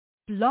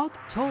Blog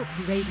Talk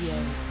Radio.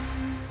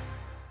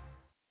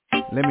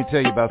 Let me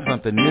tell you about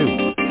something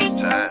new.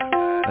 It's time.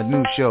 A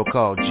new show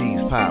called G's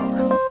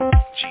Power.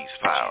 G's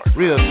Power.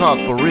 Real talk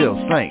for real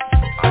saints.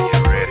 Are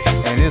you ready?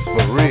 And it's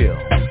for real.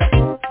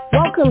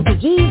 Welcome to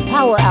G's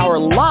Power Hour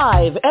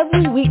live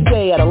every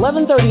weekday at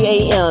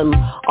 11:30 a.m.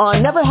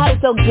 on Never Had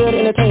It So Good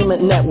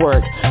Entertainment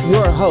Network.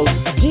 Your host,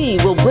 G,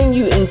 will bring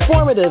you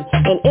informative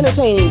and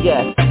entertaining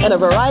guests and a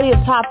variety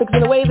of topics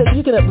in a way that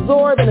you can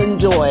absorb and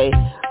enjoy.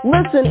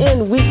 Listen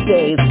in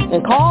weekdays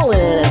and call in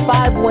at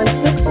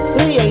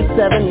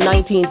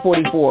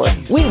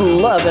 516-387-1944. We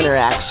love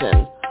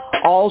interaction.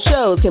 All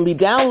shows can be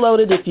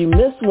downloaded if you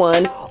miss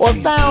one or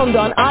found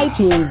on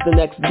iTunes the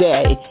next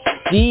day.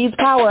 G's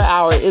Power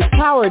Hour is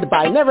powered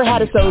by Never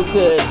Had It So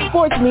Good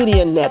Sports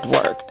Media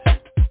Network.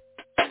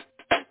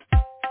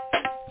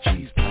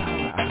 G's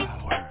Power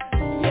Hour.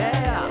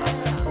 Yeah.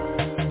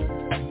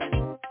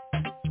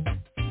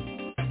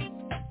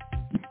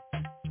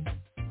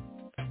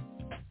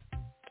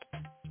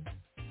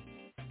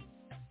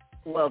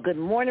 Well, good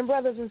morning,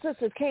 brothers and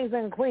sisters, kings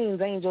and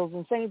queens, angels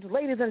and saints,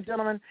 ladies and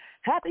gentlemen.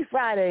 Happy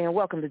Friday and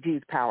welcome to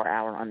G's Power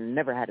Hour on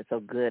Never Had It So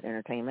Good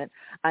Entertainment.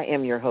 I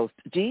am your host,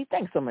 G.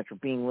 Thanks so much for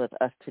being with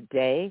us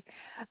today.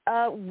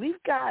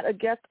 We've got a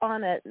guest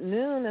on at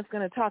noon that's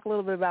going to talk a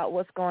little bit about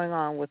what's going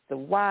on with the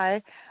Y.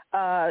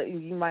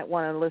 You might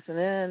want to listen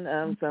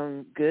in,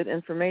 some good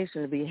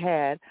information to be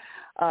had.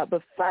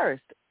 But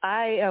first,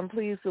 I am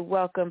pleased to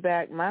welcome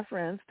back my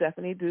friend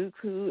Stephanie Dukes,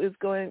 we're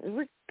going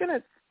to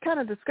kind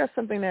of discuss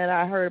something that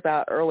I heard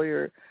about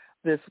earlier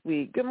this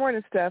week. Good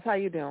morning, Steph. How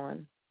you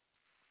doing?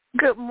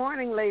 Good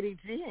morning, Lady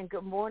G, and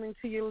good morning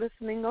to your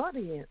listening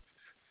audience.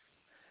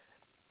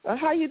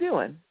 How you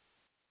doing?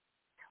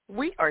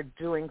 We are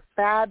doing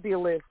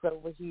fabulous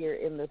over here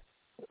in the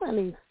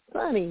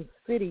sunny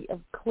city of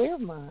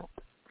Claremont,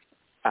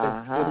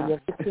 the city of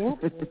the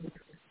champions.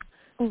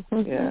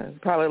 Yeah,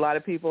 probably a lot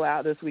of people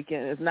out this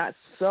weekend. It's not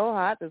so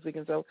hot this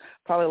weekend, so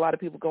probably a lot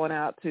of people going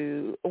out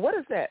to, what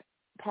is that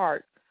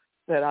part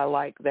that I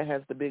like that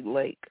has the big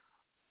lake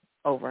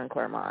over in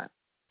Claremont?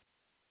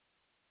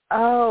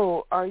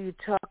 Oh, are you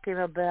talking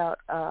about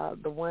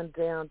the one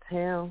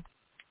downtown?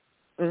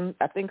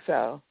 I think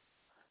so.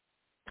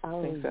 Oh,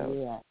 I think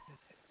so.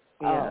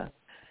 Yeah.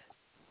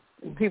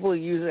 People are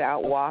usually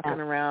out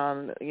walking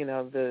around,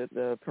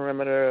 the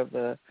perimeter of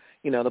the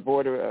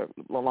border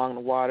along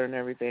the water and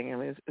everything. I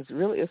mean, it's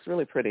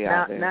really pretty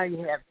out there. Now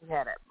you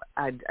had it.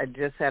 I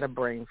just had a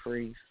brain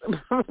freeze.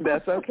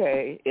 That's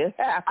okay. It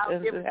happens. I'll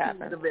give it a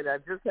minute. I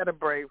just had a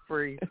brain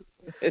freeze.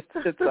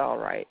 It's all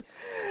right.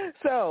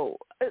 So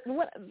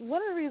one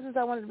of the reasons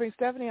I wanted to bring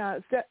Stephanie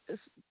on,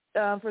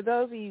 for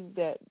those of you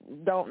that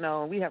don't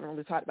know, and we haven't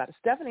really talked about it,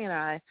 Stephanie and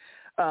I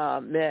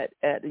met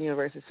at the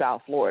University of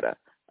South Florida.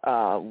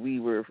 We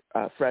were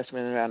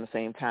freshmen around the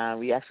same time.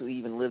 We actually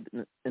even lived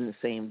in the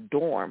same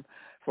dorm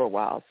for a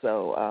while.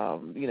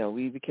 So,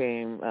 we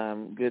became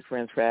good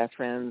friends, fast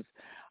friends,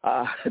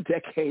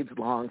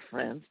 decades-long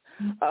friends.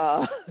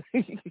 I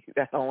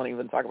don't want to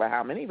even talk about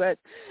how many, but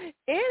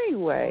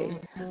anyway,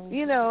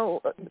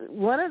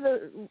 one of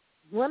the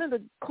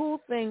cool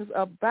things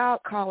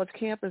about college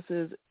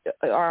campuses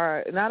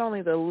are not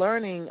only the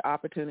learning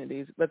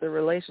opportunities, but the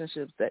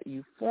relationships that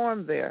you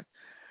form there.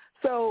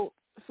 So,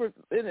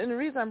 and the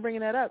reason I'm bringing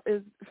that up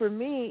is, for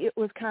me, it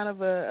was kind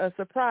of a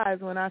surprise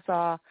when I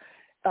saw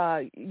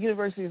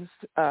University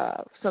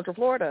of Central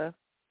Florida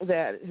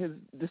that has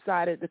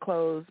decided to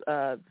close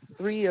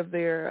 3 of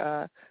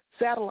their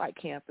satellite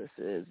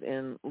campuses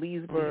in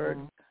Leesburg,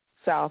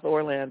 South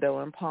Orlando,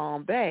 and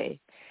Palm Bay.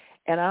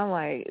 And I'm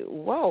like,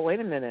 whoa,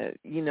 wait a minute.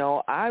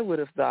 I would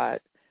have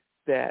thought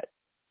that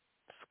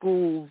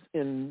schools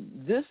in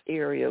this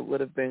area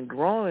would have been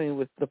growing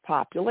with the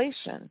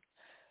population,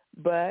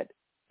 but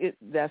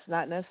that's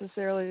not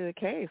necessarily the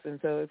case, and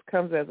so it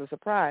comes as a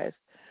surprise.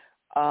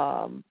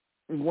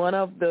 One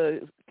of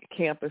the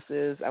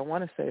campuses, I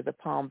want to say the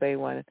Palm Bay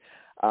one,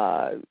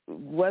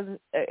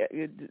 wasn't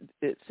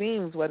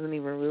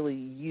even really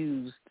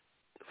used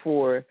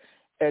for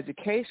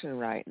education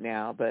right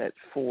now, but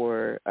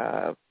for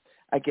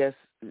I guess,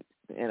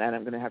 and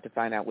I'm going to have to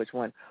find out which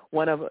one.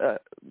 One of the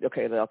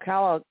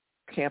Ocala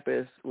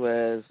campus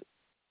was,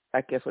 I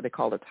guess, what they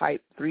call a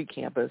Type 3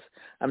 campus.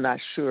 I'm not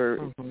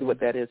sure what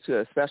that is, to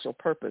a special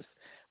purpose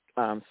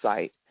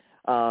site.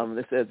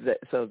 It says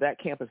that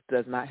campus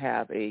does not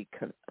have an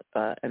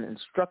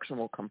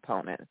instructional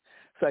component.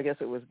 So I guess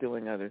it was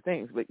doing other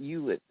things. But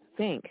you would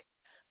think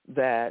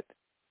that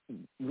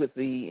with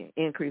the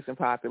increase in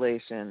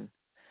population,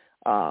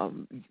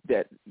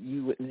 that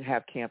you wouldn't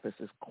have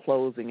campuses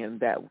closing, and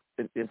that,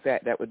 in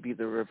fact, that would be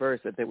the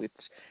reverse, that they would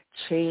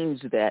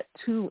change that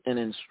to an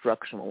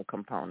instructional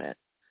component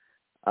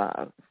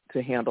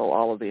to handle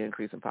all of the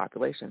increase in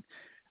population.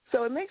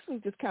 So it makes me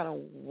just kind of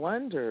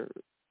wonder,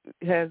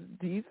 do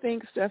you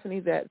think, Stephanie,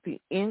 that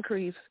the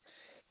increase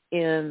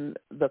in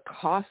the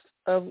cost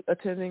of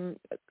attending,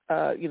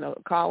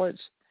 college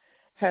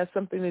has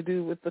something to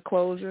do with the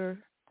closure?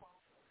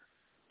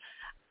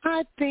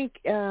 I think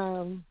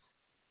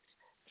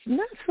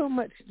not so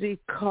much the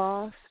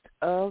cost.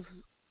 of,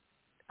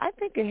 I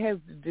think it has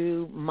to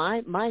do,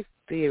 my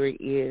theory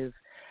is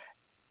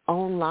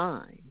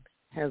online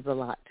has a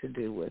lot to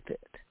do with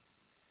it.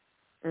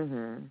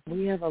 Mm-hmm.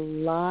 We have a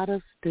lot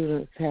of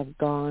students have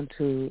gone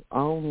to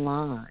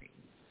online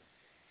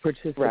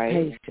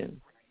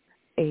participation,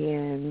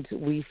 and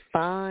we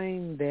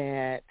find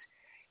that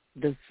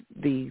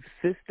the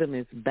system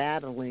is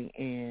battling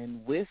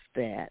and with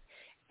that,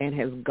 and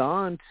has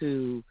gone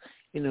to,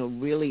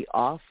 really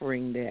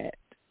offering that,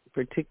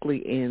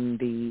 particularly in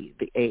the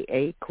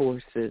AA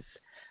courses,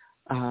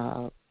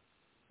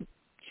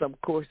 some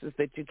courses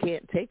that you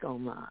can't take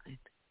online,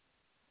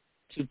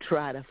 to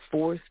try to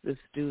force the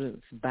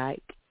students back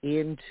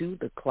into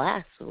the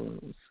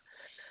classrooms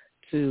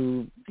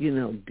to,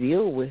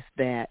 deal with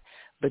that.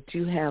 But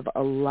you have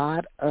a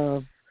lot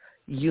of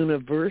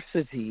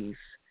universities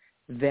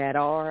that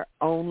are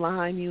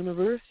online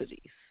universities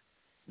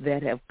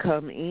that have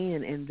come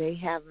in, and they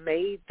have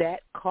made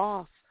that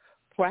cost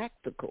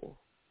practical,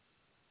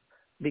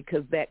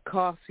 because that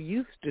cost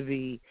used to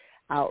be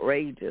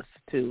outrageous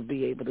to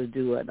be able to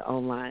do an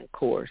online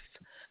course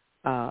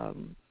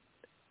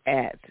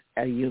at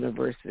a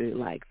university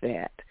like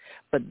that.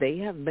 But they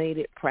have made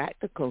it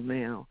practical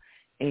now,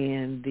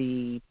 and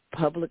the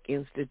public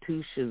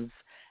institutions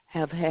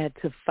have had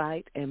to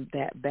fight in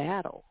that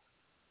battle.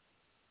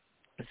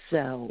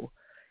 So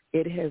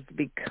it has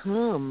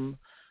become,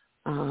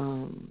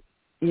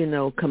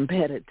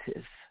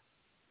 competitive.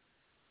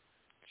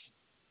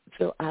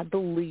 So I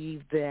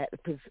believe that,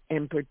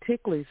 and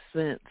particularly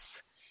since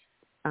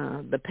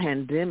the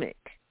pandemic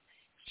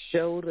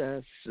showed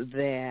us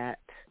that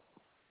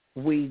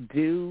we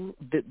do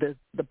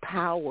the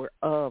power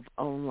of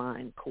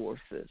online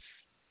courses,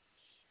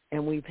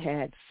 and we've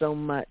had so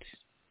much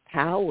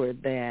power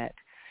that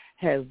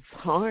has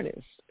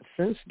harnessed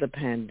since the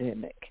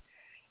pandemic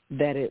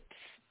that it's,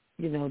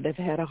 they've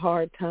had a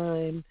hard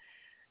time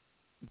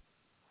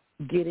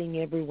getting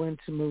everyone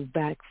to move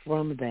back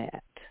from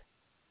that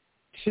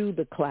to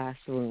the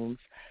classrooms.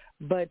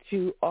 But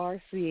you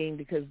are seeing,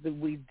 because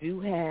we do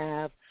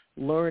have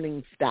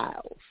learning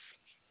styles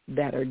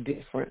that are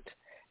different.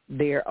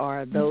 There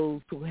are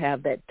those who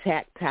have that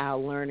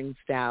tactile learning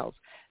styles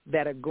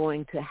that are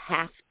going to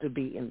have to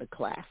be in the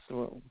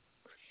classroom.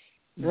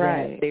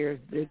 Right.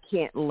 They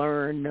can't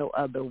learn no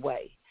other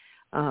way.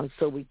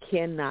 So we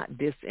cannot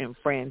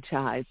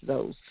disenfranchise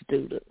those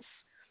students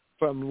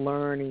from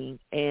learning,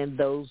 and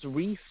those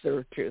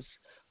researchers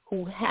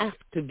who have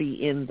to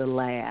be in the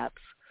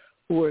labs,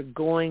 who are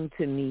going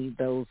to need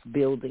those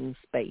building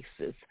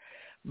spaces.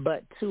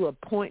 But to a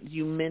point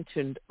you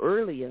mentioned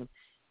earlier,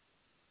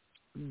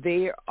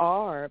 there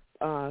are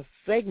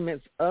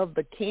segments of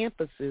the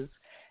campuses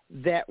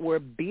that were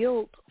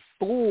built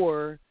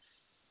for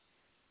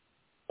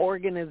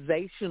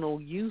organizational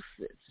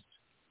uses.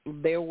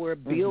 They were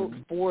built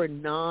for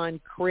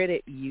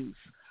non-credit use,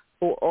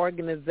 for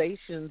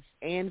organizations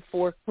and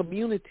for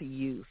community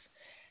use,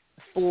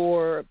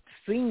 for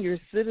senior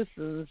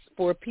citizens,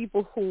 for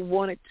people who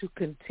wanted to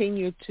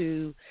continue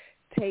to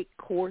take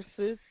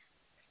courses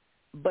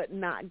but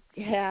not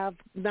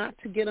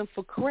to get them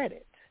for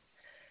credit.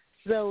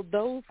 So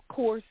those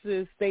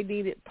courses, they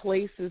needed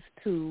places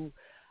to,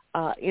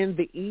 in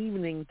the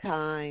evening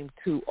time,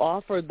 to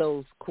offer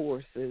those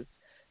courses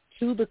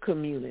to the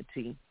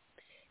community,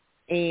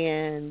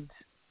 and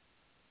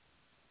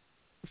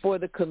for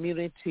the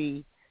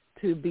community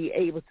to be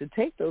able to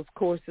take those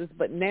courses.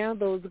 But now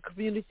the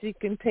community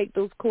can take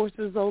those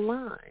courses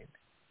online.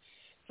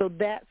 So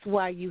that's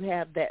why you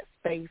have that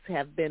space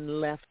have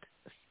been left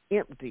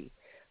empty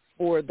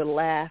for the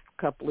last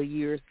couple of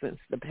years since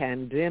the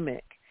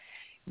pandemic,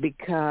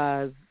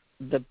 because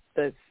the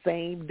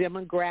same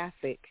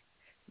demographic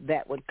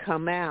that would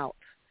come out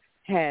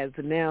has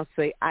now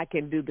say, I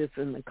can do this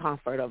in the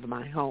comfort of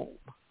my home.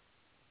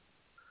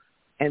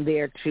 And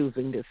they're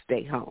choosing to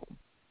stay home.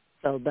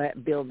 So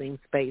that building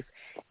space.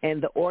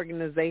 And the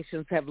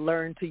organizations have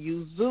learned to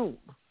use Zoom.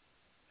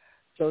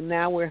 So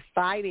now we're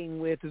fighting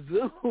with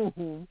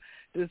Zoom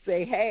to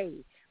say, hey,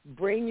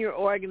 bring your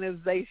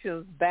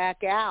organizations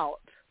back out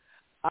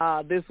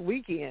this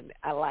weekend.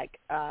 I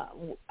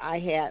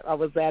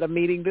was at a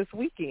meeting this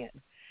weekend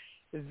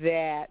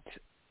that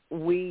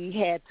we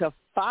had to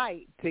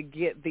fight to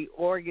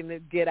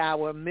get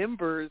our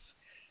members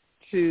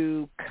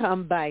to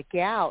come back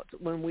out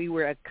when we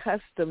were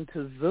accustomed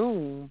to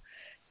Zoom,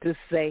 to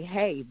say,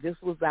 hey, this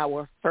was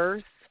our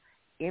first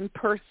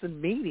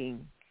in-person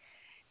meeting,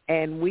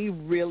 and we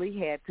really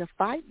had to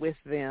fight with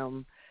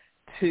them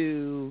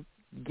to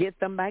get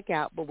them back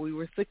out, but we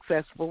were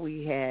successful.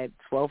 We had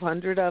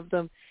 1,200 of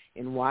them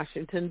in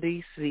Washington,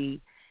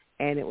 D.C.,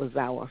 and it was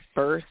our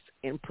first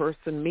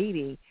in-person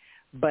meeting,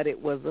 but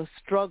it was a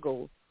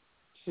struggle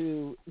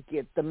to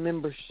get the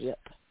membership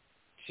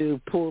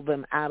to pull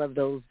them out of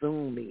those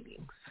Zoom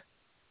meetings.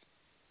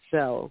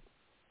 So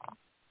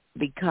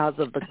because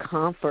of the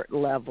comfort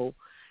level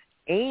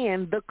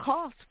and the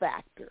cost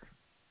factor,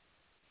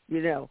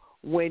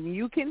 when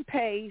you can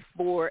pay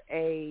for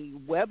a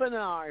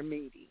webinar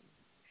meeting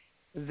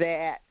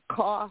that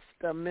cost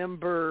a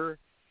member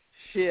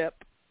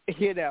ship,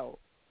 $60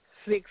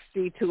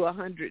 to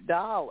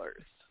 $100.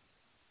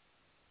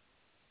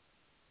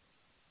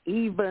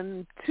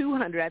 Even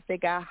 $200. I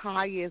think our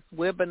highest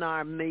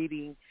webinar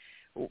meeting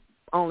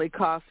only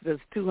cost us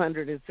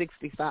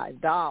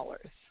 $265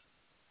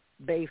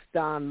 based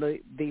on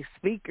the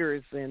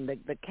speakers and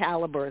the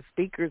caliber of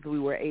speakers we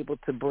were able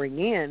to bring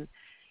in.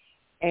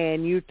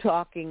 And you're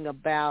talking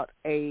about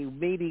a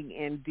meeting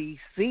in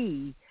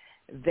D.C.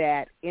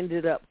 that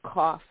ended up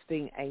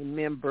costing a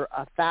member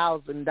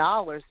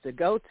 $1,000 to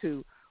go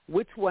to.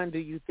 Which one do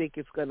you think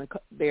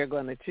they're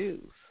going to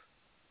choose?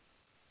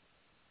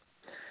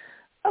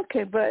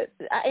 Okay, but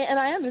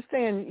I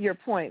understand your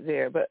point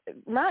there, but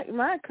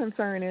my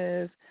concern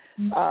is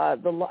and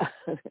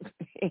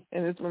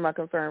it's been my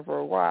concern for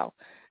a while,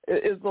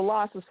 is the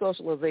loss of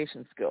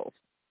socialization skills.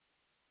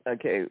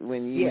 Okay,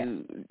 when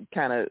you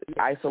kind of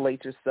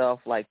isolate yourself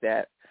like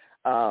that.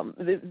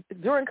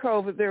 During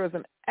COVID, there was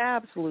an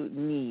absolute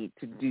need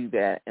to do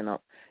that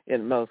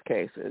in most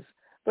cases.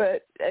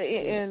 But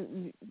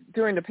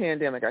during the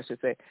pandemic, I should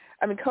say.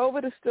 I mean,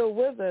 COVID is still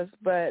with us,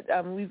 but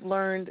we've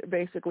learned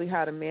basically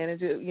how to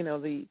manage it,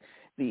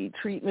 the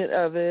treatment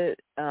of it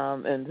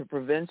and the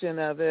prevention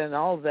of it, and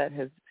all of that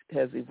has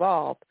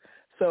evolved.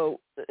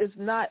 So it's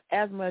not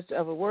as much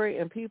of a worry,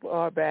 and people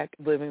are back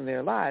living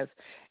their lives.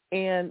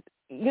 And,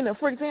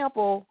 for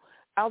example,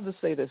 I'll just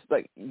say this,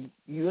 like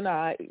you and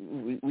I,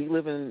 we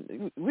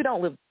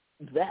don't live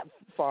that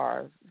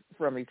far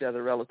from each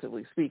other,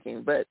 relatively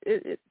speaking, but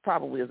it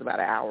probably is about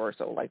an hour or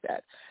so like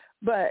that,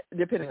 but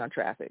depending on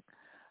traffic.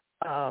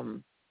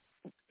 And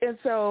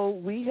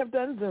so we have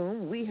done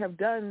Zoom, we have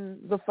done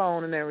the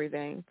phone and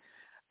everything,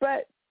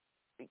 but,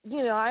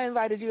 I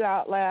invited you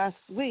out last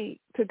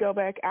week to go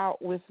back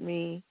out with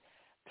me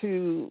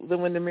to the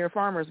Windermere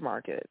Farmers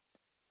Market,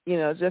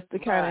 just to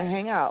kind of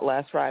hang out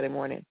last Friday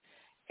morning.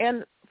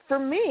 And for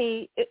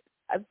me,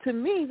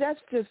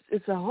 that's just,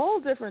 it's a whole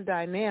different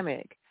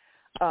dynamic.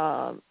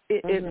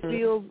 It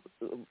feels,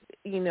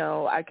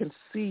 I can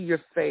see your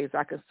face.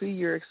 I can see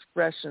your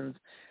expressions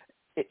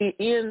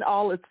in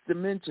all its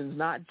dimensions,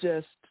 not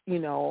just,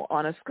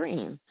 on a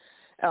screen.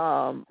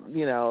 And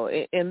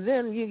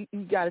then you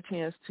got a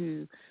chance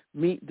to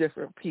meet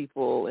different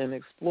people and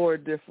explore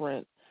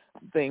different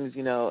things,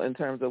 in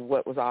terms of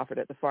what was offered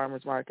at the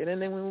farmers market.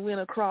 And then we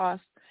went across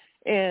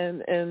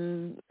and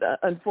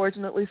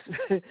unfortunately,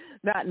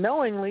 not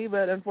knowingly,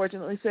 but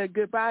unfortunately said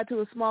goodbye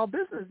to a small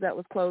business that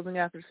was closing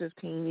after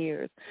 15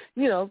 years.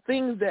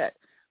 Things that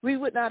we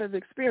would not have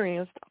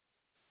experienced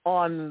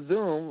on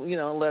Zoom,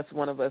 unless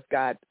one of us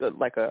got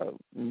like a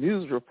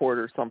news report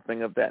or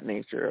something of that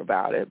nature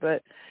about it.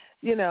 But,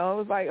 it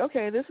was like,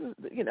 okay, this is,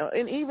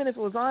 and even if it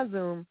was on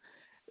Zoom,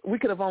 we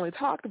could have only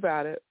talked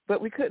about it,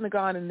 but we couldn't have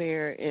gone in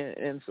there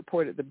and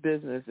supported the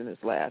business in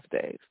its last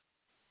days.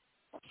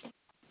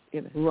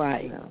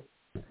 Right.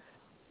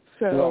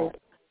 So,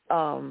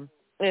 and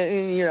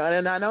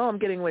I know I'm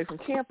getting away from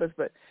campus,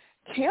 but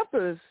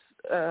campus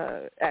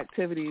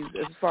activities,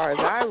 as far as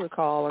I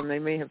recall, and they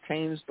may have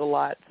changed a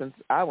lot since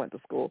I went to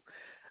school,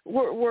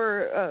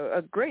 were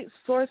a great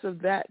source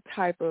of that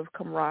type of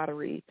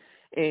camaraderie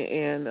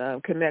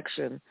and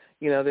connection.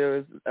 There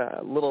was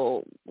a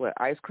little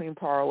ice cream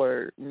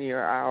parlor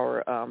near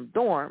our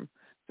dorm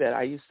that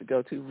I used to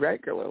go to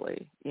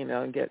regularly,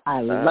 and get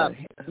I love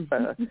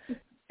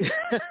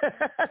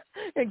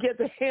and get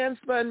the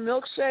hand-spun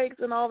milkshakes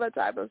and all that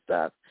type of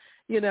stuff,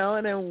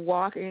 and then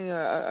walking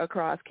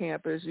across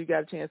campus, you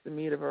got a chance to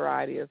meet a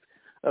variety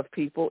of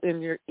people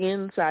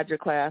inside your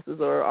classes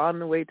or on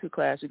the way to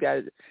class. You got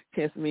a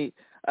chance to meet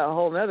a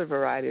whole other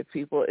variety of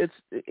people.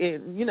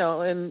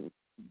 And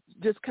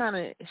just kind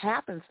of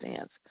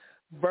happenstance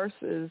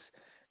versus,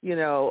 you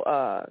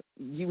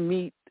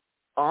meet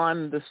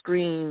on the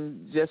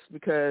screen just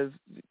because,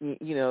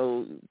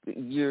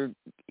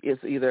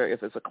 it's either,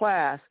 if it's a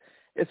class,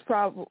 it's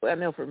probably, I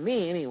know for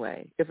me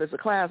anyway, if it's a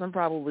class, I'm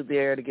probably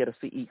there to get a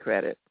CE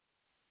credit.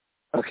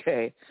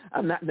 Okay.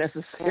 I'm not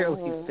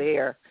necessarily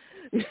there,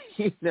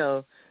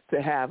 to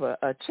have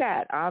a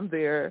chat. I'm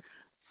there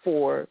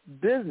for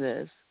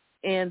business.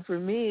 And for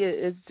me,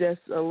 it's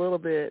just a little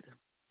bit,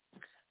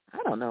 I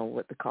don't know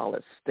what to call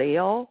it,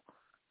 stale,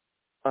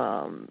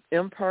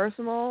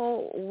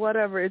 impersonal,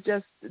 whatever. It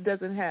just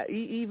doesn't have,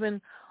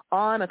 even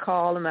on a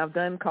call, and I've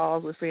done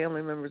calls with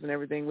family members and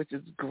everything, which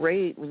is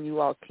great when you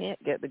all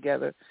can't get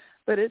together,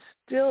 but it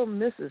still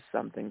misses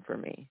something for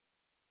me.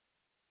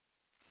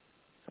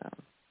 So.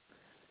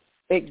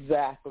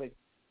 Exactly.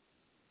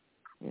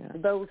 Yeah.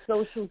 Those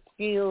social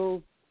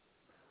skills,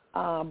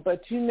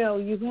 but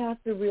you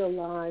have to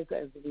realize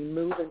as we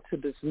move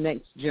into this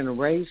next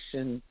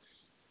generation,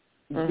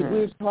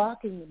 we're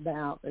talking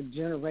about a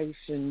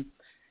generation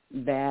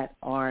that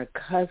are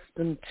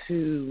accustomed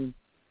to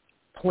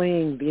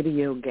playing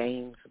video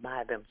games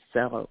by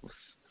themselves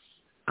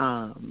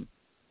on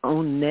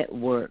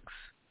networks,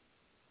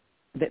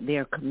 that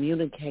they're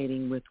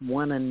communicating with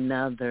one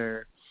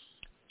another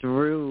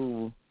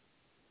through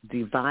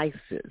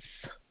devices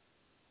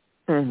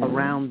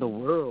around the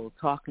world,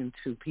 talking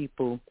to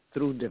people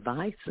through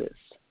devices.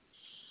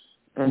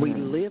 Mm-hmm. We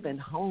live in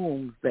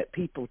homes that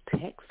people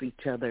text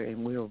each other,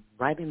 and we're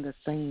right in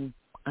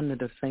under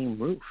the same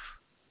roof,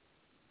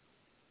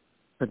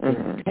 but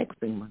they're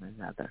texting one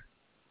another.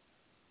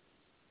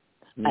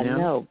 I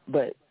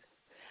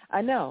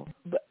know,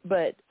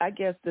 but I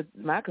guess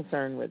my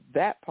concern with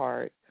that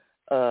part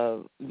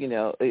of,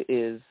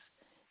 is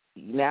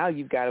now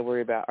you've got to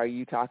worry about, are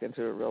you talking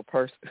to a real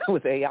person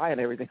with AI and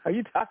everything? Are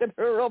you talking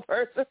to a real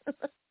person?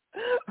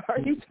 Are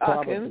you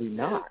talking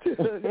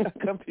to a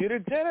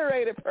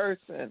computer-generated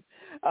person?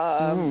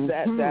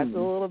 That's a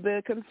little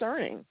bit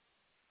concerning.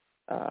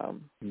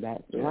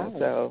 That's right.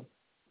 So,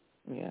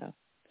 yeah.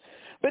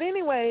 But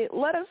anyway,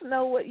 let us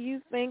know what you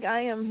think.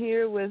 I am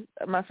here with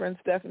my friend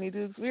Stephanie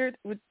Dukes. We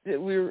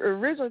were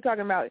originally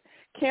talking about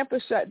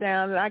campus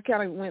shutdowns, and I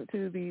kind of went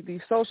to the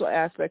social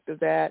aspect of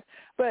that.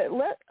 But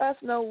let us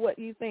know what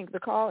you think. The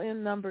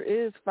call-in number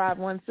is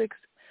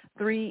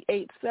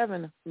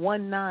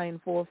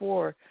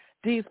 516-387-1944.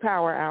 G's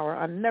Power Hour.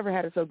 I never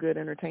had it so good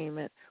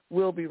entertainment.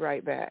 We'll be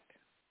right back.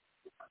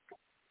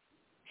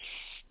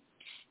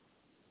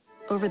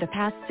 Over the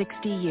past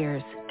 60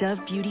 years,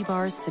 Dove Beauty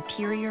Bar's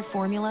superior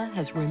formula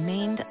has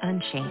remained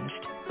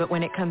unchanged. But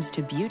when it comes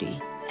to beauty,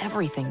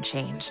 everything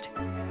changed.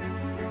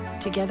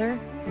 Together,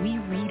 we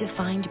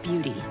redefined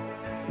beauty.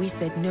 We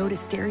said no to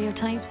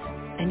stereotypes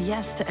and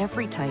yes to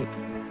every type.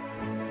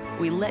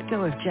 We let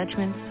go of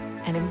judgments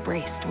and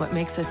embraced what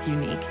makes us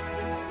unique.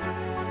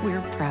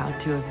 We're proud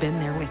to have been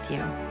there with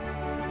you,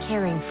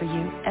 caring for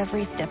you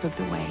every step of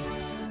the way.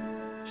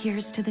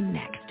 Here's to the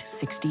next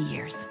 60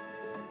 years.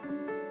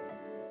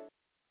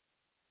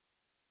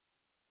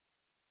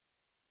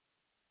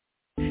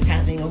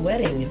 Having a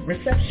wedding,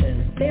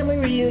 reception, family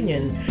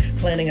reunion,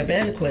 planning a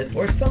banquet,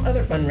 or some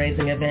other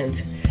fundraising event.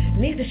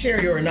 Need to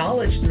share your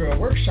knowledge through a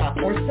workshop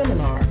or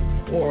seminar,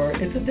 or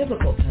it's a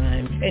difficult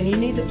time and you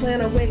need to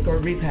plan a wake or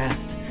repast.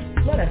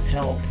 Let us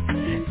help.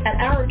 At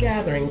our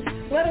gatherings,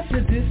 let us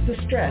reduce the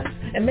stress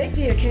and make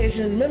the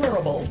occasion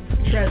memorable,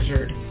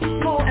 treasured.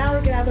 Call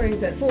our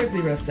gatherings at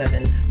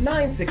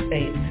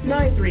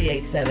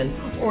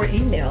 407-968-9387 or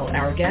email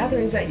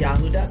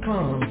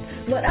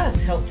ourgatherings@yahoo.com. Let us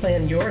help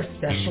plan your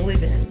special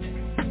event.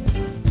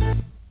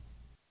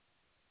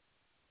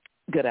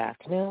 Good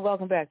afternoon.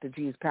 Welcome back to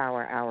G's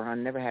Power Hour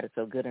on Never Had It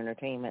So Good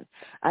Entertainment.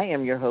 I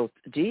am your host,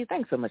 G.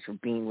 Thanks so much for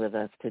being with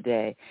us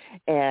today.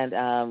 And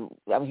I'm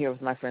here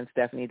with my friend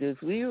Stephanie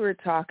Dukes. We were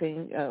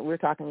talking a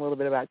little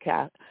bit about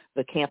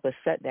the campus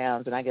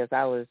shutdowns, and I guess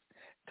I was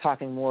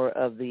talking more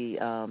of the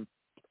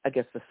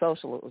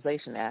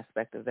socialization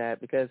aspect of that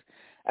because,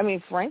 I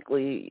mean,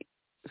 frankly,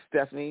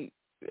 Stephanie,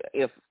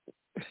 if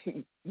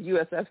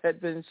USF had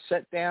been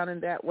shut down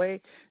in that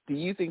way, do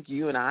you think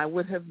you and I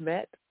would have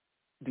met?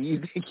 Do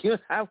you think you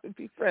and I would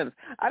be friends?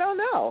 I don't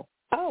know.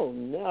 Oh,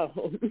 no.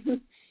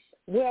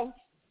 Well,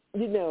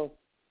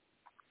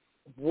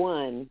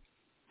 one,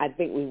 I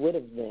think we would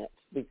have met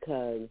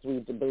because we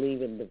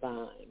believe in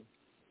divine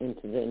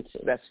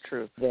intervention. That's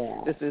true.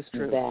 This is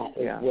true. That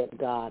is what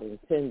God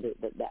intended,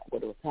 that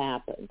would have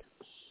happened.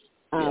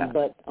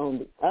 But on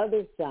the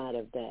other side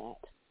of that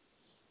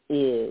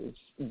is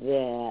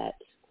that,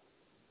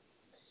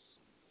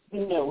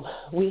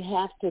 we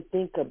have to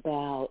think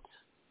about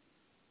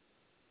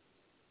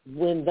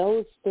when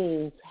those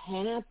things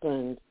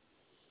happened,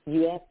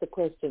 you ask the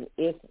question,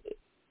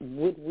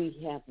 would we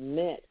have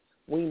met?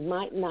 We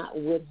might not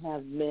would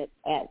have met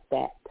at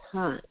that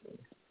time.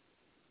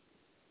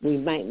 We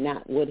might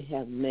not would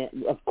have met.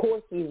 Of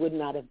course, we would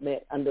not have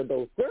met under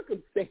those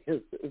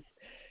circumstances.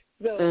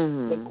 So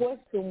the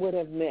question would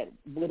have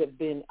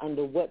been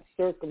under what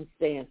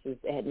circumstances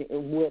and it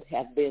would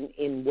have been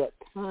in what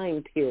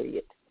time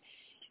period.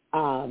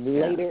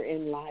 Later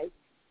in life,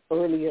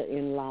 earlier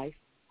in life,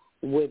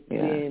 would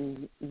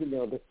then,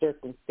 the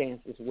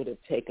circumstances would have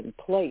taken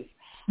place.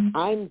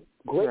 I'm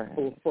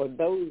grateful for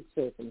those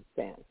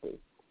circumstances.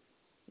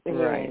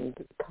 And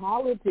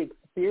college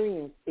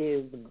experience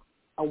is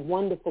a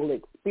wonderful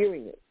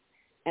experience.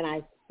 And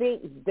I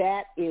think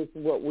that is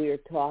what we're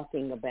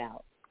talking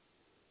about,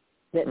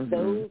 that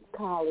those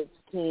college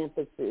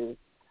campuses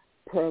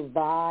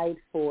provide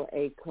for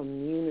a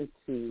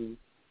community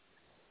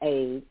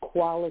a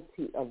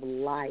quality of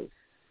life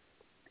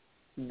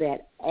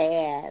that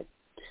adds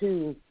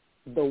to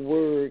the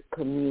word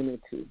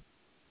community.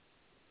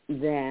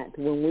 That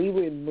when we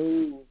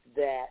remove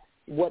that,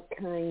 what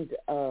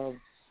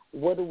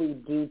do we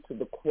do to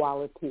the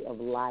quality of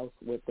life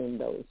within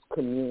those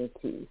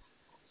communities?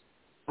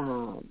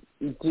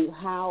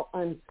 How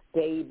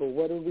unstable,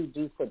 what do we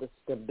do for the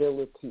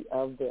stability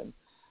of them?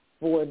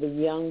 For the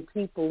young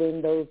people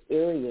in those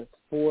areas,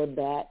 for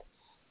that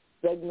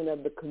segment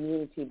of the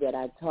community that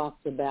I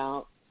talked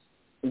about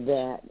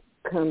that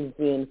comes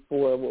in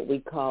for what we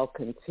call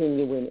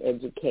continuing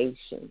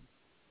education.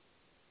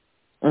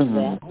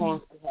 That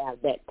has to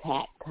have that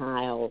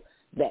tactile,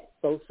 that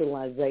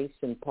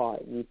socialization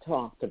part you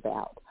talked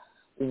about.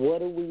 What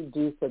do we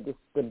do for the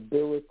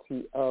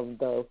stability of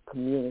the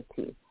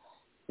community?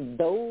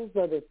 Those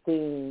are the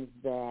things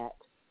that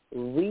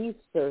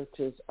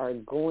researchers are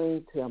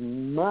going to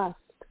must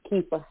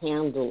keep a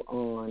handle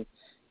on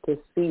to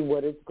see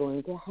what is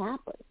going to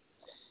happen,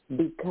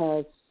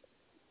 because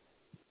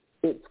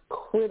it's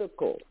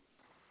critical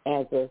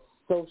as a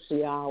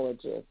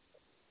sociologist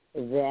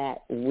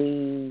that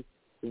we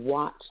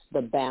watch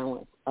the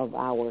balance of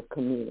our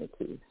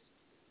communities.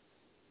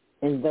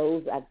 And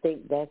those, I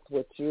think that's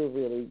what you're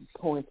really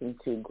pointing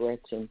to,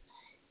 Gretchen,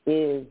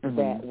 is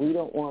that we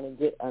don't want to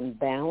get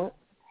unbalanced,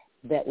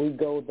 that we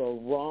go the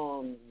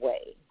wrong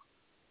way,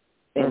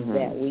 and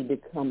that we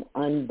become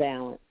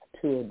unbalanced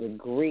to a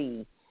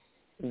degree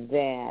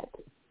that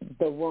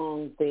the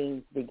wrong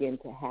things begin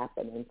to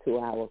happen into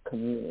our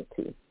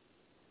community.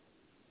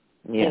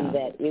 Yeah, and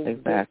that is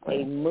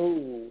exactly a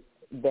move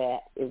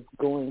that is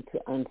going to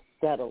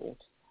unsettle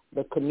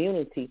the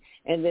community.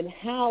 And then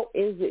how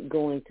is it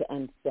going to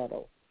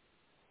unsettle?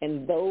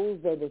 And those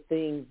are the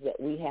things that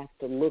we have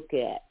to look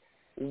at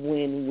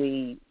when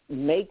we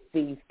make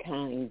these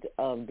kind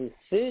of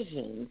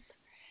decisions.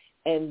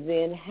 And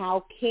then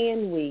how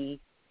can we,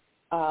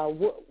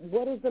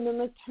 what is an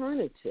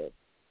alternative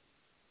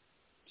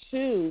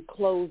to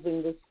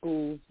closing the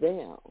schools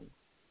down?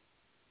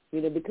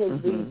 You know,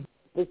 because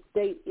the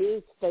state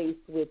is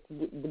faced with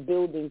the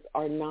buildings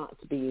are not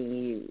being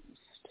used.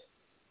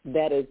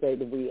 That is a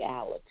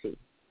reality.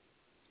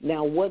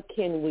 Now, what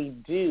can we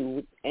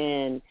do?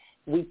 And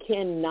we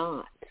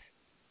cannot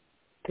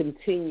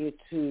continue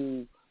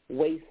to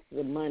waste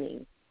the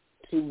money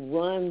to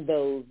run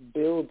those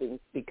buildings,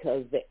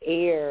 because the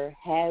air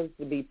has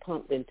to be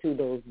pumped into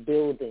those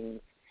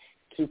buildings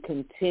to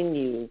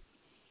continue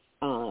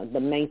the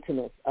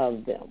maintenance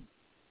of them,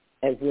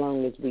 as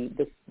long as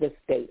the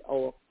state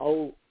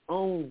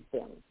owns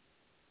them.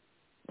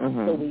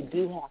 So we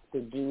do have to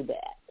do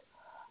that.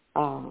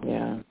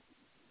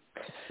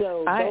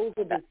 So those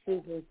are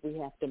decisions we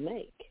have to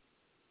make.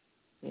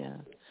 Yeah.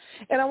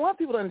 And I want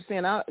people to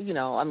understand,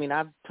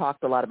 I've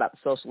talked a lot about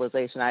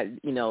socialization,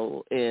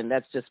 and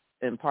that's just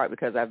in part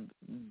because I've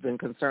been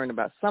concerned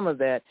about some of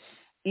that,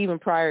 even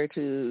prior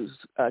to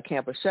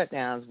campus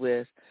shutdowns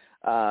with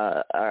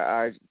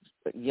our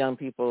young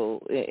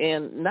people,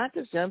 and not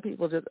just young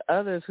people, just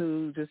others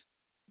who just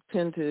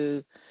tend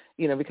to,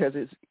 because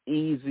it's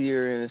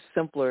easier and it's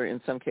simpler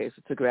in some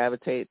cases to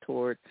gravitate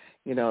toward,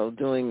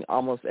 doing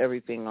almost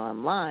everything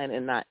online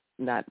and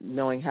not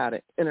knowing how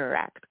to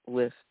interact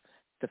with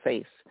the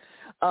face.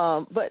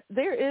 But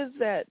there is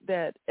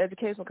that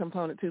educational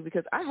component too,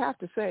 because I have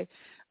to say,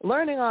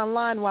 learning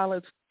online, while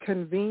it's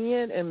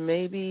convenient and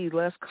maybe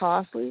less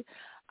costly,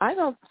 I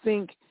don't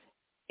think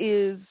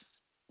is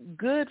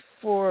good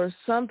for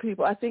some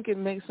people. I think it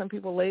makes some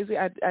people lazy.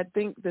 I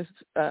think this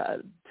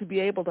to be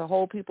able to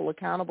hold people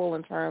accountable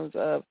in terms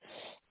of,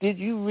 did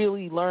you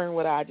really learn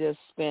what I just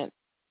spent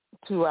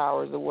 2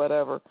 hours or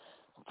whatever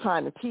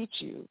trying to teach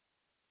you?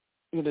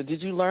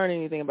 Did you learn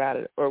anything about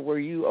it, or were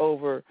you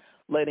over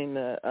letting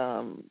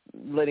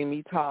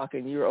me talk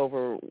and you're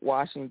over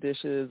washing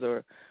dishes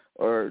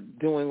or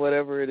doing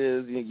whatever it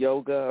is,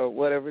 yoga or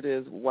whatever it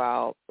is,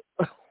 while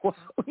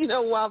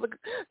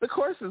the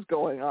course is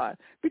going on?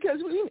 Because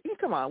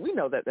come on, we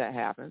know that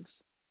happens.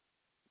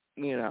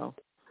 We know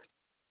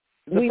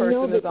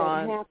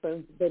that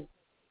happens, but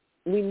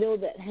we know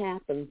that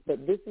happens.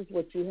 But this is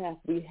what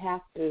we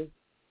have to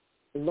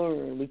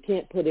learn. We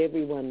can't put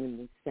everyone in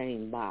the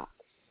same box.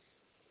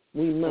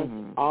 We must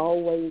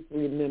always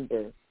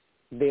remember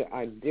there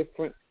are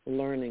different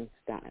learning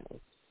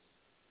styles.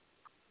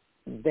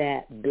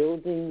 That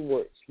building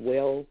works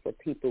well for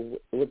people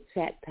with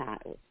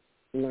tactile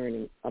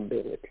learning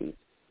abilities.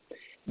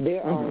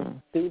 There are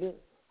students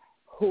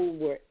who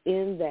were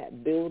in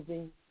that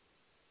building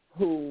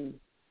who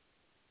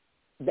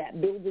that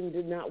building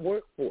did not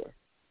work for.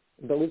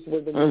 Those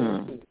were the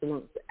ones who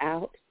flunked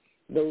out.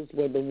 Those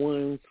were the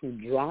ones who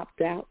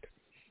dropped out,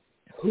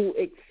 who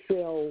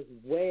excel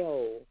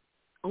well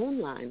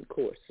online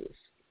courses,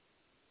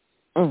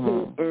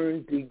 who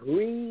earned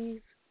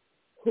degrees,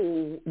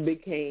 who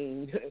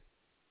became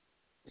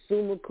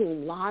summa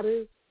cum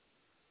laude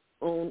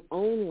on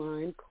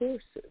online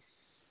courses.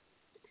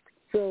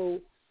 So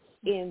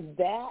in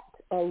that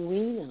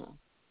arena,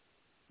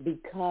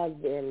 because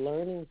their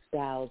learning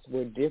styles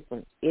were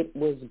different, it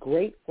was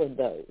great for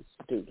those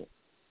students,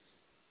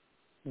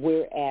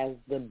 whereas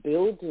the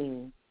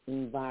building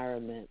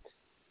environment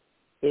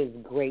is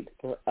great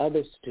for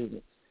other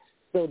students.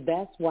 So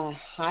that's why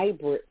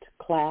hybrid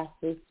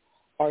classes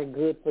are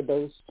good for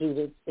those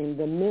students in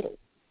the middle.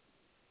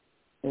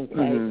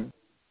 Okay?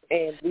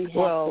 And we have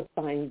to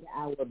find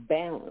our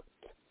balance.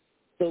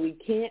 So we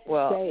can't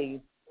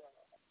say...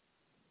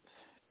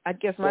 I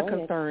guess my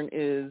concern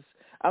is...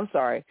 I'm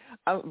sorry,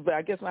 but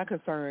I guess my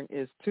concern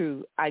is,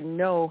 too, I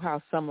know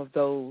how some of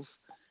those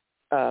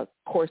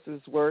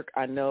courses work.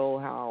 I know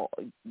how,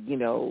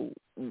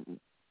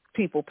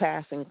 people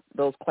passing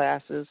those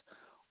classes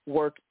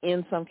work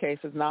in some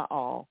cases, not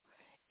all.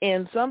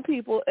 And some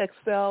people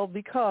excel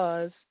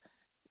because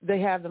they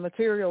have the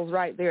materials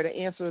right there to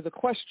answer the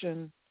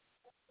question,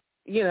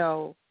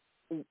 on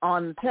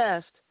the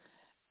test.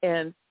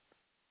 And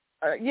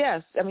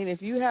yes, I mean,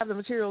 if you have the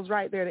materials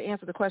right there to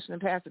answer the question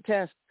and pass the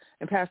test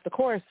and pass the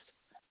course,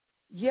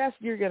 yes,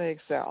 you're going to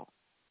excel.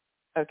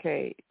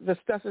 Okay, the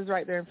stuff is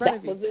right there in front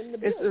of you. That was in the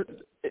building.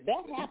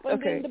 That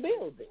happened in the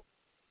building.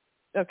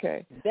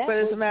 Okay, that but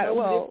it's was a matter.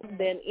 No different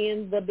than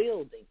in the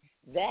building.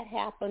 That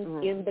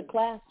happened in the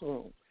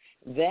classroom.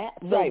 That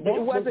right, but that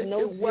it wasn't. Was no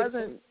it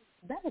wasn't.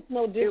 That was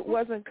no different. It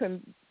wasn't.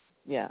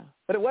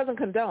 But it wasn't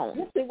condoned.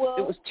 Yes, it was.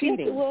 It was cheating.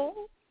 Yes, it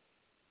was.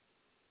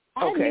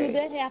 I knew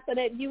that happened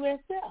at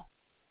USF.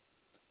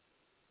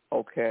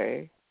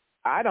 Okay,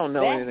 I don't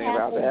know anything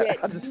about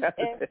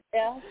that.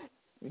 USF,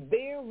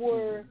 there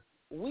were.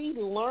 We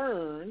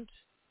learned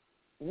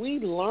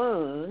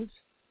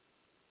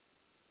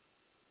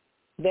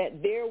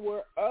that there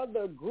were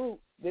other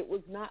groups that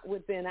was not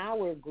within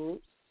our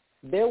groups.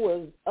 There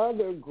was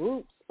other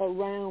groups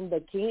around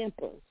the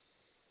campus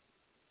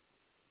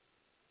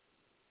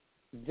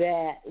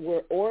that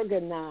were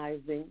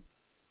organizing,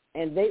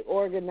 and they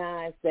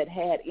organized that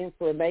had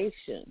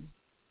information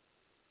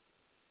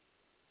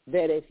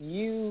that if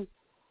you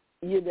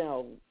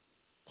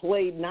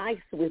played nice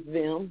with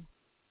them,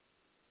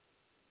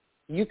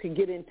 you could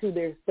get into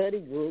their study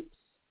groups.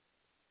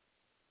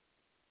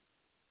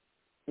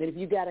 And if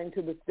you got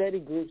into the study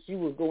groups, you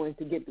were going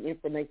to get the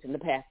information to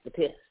pass the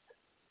test.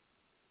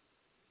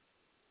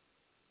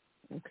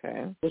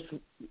 Okay. Which,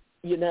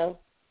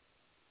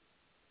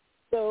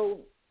 so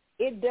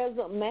it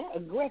doesn't matter.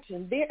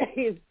 Gretchen, there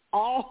is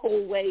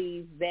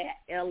always that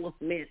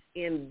element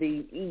in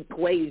the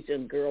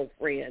equation,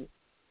 girlfriend.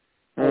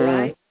 All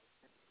right?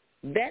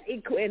 And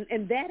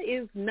that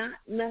is not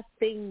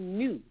nothing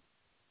new.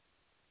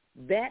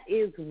 That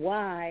is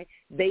why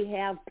they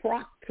have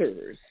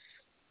proctors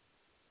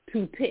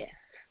to test,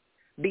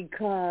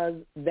 because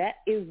that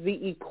is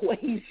the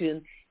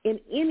equation in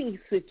any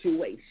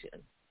situation,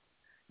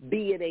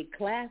 be it a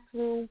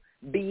classroom,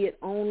 be it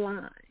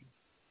online,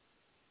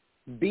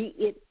 be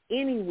it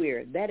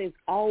anywhere. That is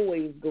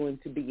always going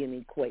to be an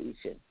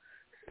equation.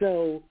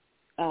 So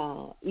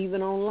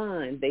even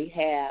online, they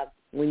have,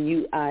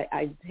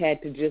 I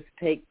had to just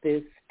take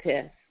this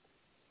test,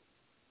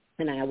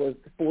 and I was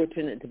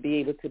fortunate to be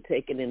able to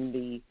take it in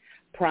the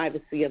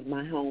privacy of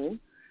my home,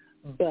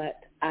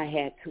 but I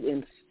had to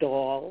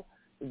install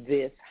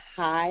this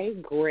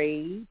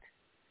high-grade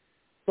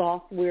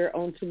software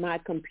onto my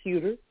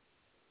computer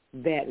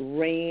that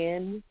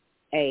ran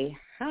a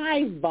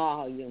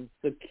high-volume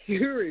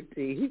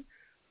security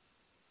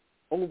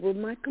over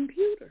my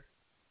computer.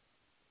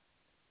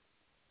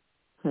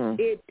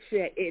 It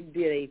did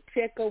a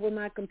check over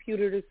my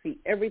computer to see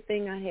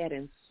everything I had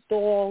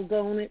installed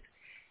on it.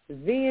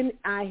 Then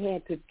I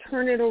had to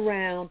turn it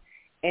around,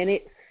 and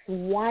it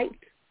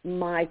swiped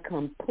my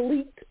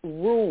complete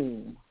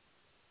room.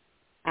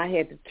 I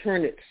had to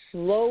turn it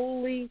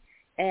slowly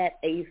at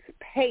a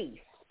pace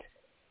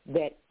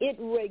that it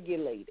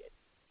regulated,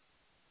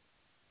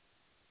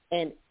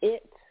 and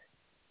it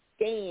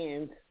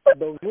scanned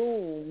the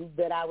room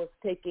that I was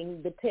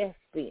taking the test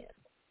in.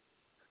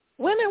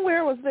 When and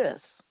where was this?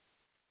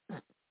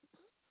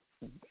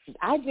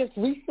 I just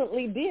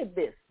recently did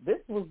this. This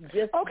was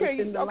just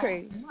within the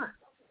last month.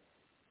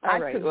 All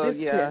right. Well,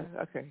 yeah.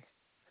 Okay.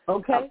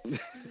 Okay.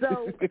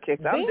 So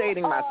I'm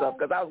dating myself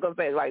because I was going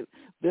to say, like,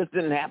 this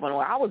didn't happen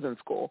when I was in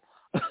school.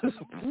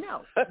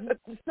 No.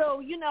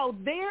 So,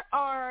 there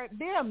are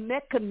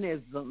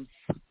mechanisms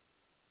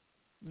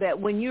that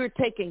when you're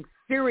taking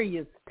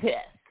serious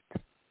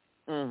tests,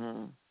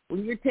 when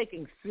you're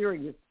taking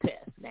serious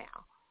tests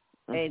now,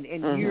 and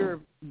you're,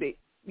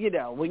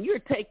 when you're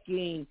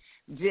taking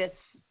just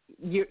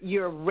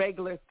your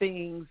regular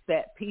things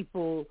that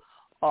people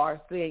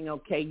are saying,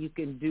 okay, you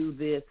can do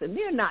this, and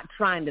they're not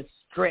trying to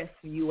stress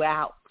you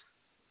out.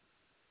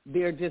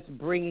 They're just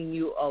bringing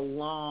you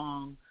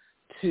along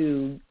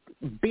to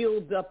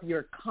build up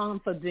your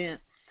confidence.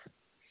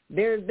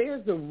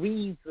 There's a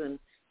reason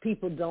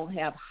people don't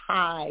have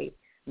high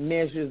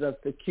measures of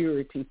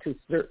security to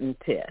certain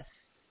tests.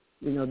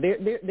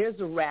 There's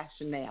a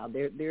rationale.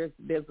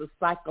 There's a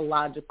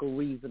psychological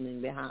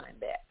reasoning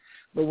behind that.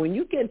 But when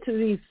you get to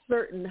these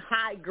certain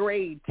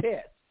high-grade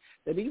tests,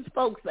 that these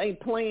folks ain't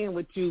playing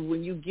with you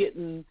when you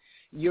getting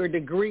your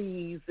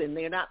degrees, and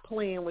they're not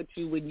playing with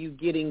you when you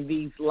getting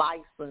these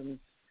license,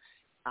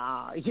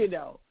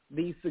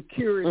 these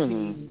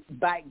security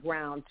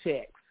background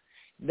checks.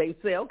 They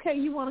say, okay,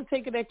 you want to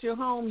take it at your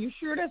home? You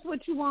sure that's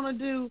what you want to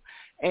do?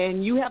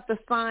 And you have to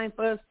sign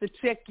for us to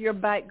check your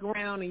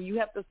background, and you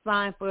have to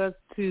sign for us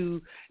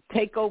to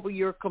take over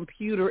your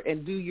computer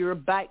and do your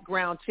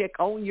background check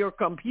on your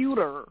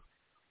computer.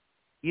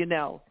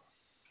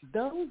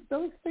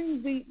 Those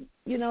things,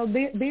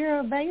 they're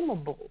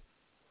available.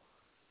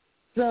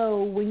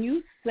 So when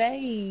you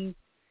say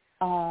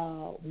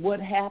what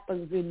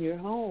happens in your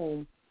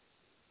home,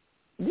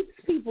 these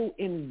people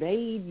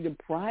invade the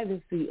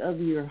privacy of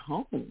your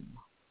home.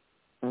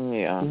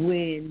 Yeah.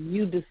 When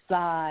you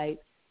decide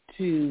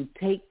to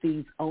take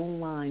these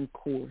online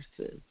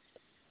courses,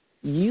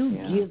 you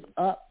give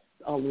up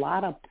a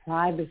lot of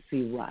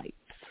privacy rights.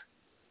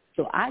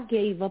 So I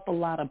gave up a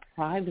lot of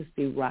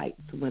privacy rights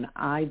when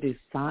I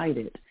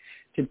decided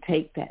to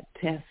take that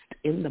test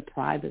in the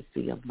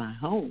privacy of my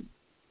home.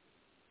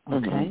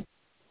 Okay?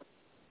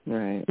 Mm-hmm.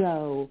 Right.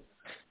 So,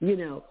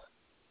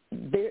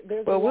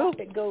 there's a lot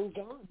that goes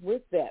on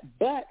with that.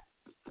 But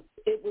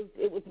it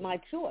was my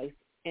choice,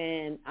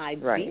 and I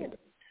did.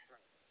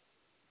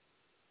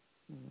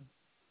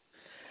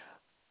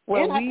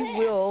 Well, and we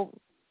will.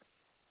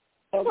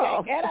 Okay, well,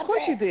 of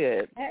course you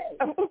did. Hey,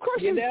 of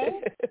course you did.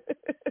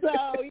 So,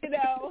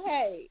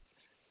 hey.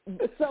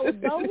 So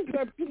those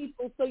are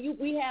people. So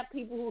we have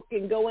people who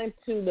can go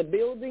into the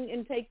building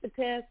and take the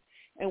test,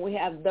 and we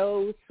have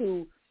those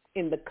who,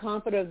 in the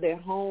comfort of their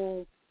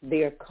home,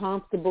 they're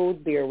comfortable,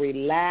 they're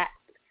relaxed.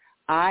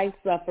 I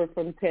suffer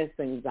from test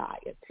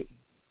anxiety.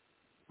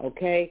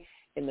 Okay?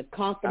 In the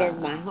comfort of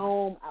my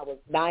home, I was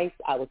nice,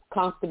 I was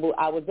comfortable,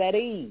 I was at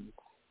ease.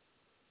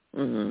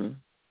 Mhm.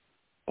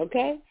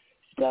 Okay?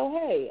 So,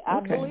 hey, I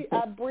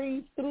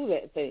breathed through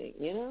that thing,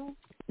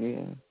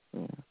 Yeah.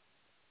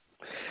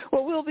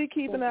 Well, we'll be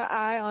keeping an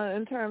eye on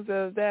in terms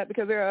of that,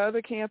 because there are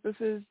other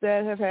campuses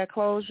that have had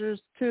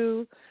closures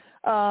too,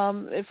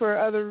 for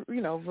other,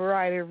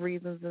 variety of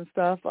reasons and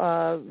stuff.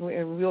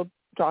 And we'll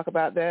talk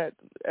about that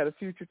at a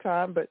future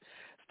time. But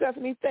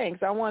Stephanie,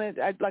 thanks.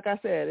 Like I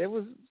said, it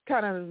was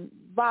kind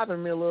of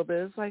bothering me a little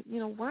bit. It's like,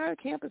 why are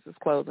campuses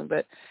closing?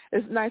 But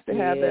it's nice to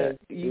have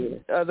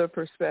other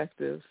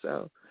perspective.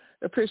 So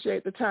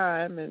appreciate the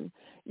time, and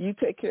you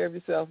take care of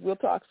yourself. We'll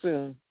talk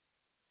soon.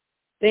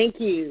 Thank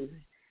you.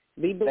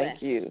 Be blessed.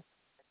 Thank you.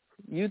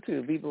 You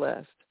too. Be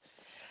blessed.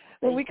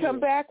 When we come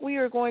back, we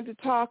are going to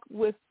talk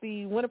with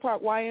the Winter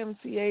Park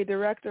YMCA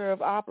Director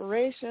of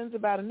Operations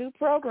about a new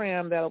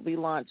program that will be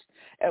launched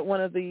at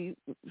one of the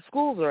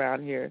schools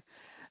around here.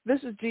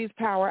 This is G's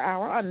Power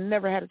Hour on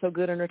Never Had It So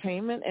Good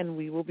Entertainment, and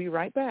we will be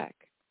right back.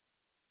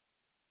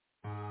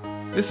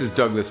 This is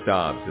Douglas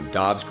Dobbs of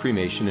Dobbs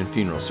Cremation and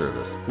Funeral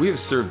Service. We have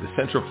served the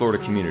Central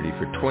Florida community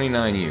for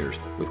 29 years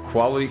with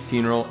quality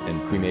funeral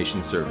and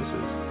cremation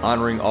services.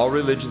 Honoring all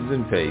religions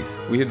and faiths,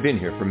 we have been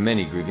here for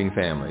many grieving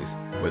families.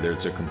 Whether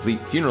it's a complete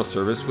funeral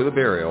service with a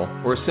burial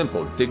or a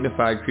simple,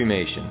 dignified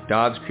cremation,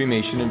 Dobbs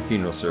Cremation and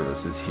Funeral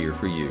Service is here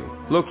for you.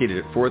 Located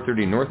at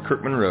 430 North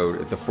Kirkman Road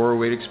at the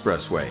 408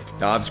 Expressway,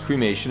 Dobbs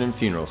Cremation and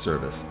Funeral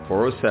Service,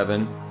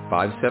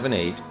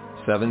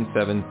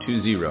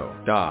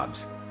 407-578-7720. Dobbs,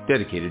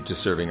 dedicated to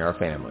serving our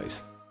families.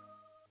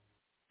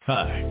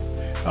 Hi,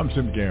 I'm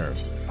Tim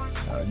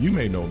Garrison. You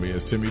may know me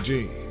as Timmy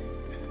G.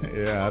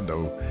 Yeah, I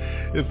know.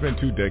 It's been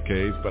 2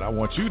 decades, but I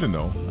want you to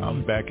know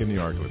I'm back in the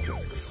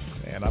Arklatex.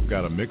 And I've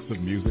got a mix of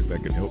music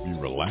that can help you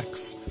relax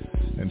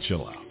and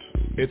chill out.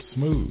 It's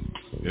smooth,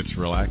 it's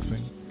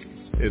relaxing,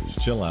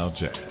 it's chill out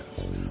jazz.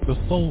 The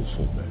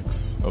soulful mix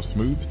of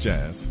smooth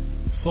jazz,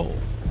 soul,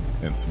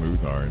 and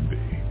smooth R&B.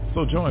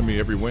 So join me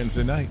every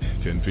Wednesday night,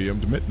 10 p.m.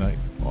 to midnight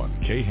on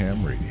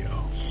K-Ham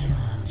Radio. Chill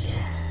out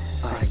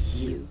jazz. Are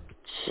you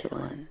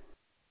chillin'?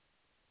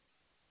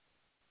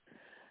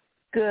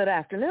 Good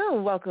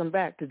afternoon. Welcome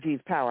back to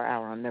G's Power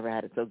Hour on Never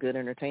Had It So Good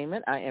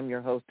Entertainment. I am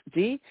your host,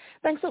 G.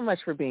 Thanks so much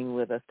for being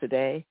with us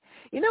today.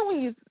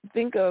 When you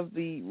think of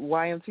the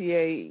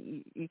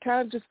YMCA, you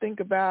kind of just think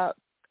about,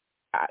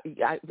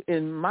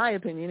 in my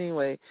opinion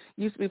anyway,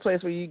 used to be a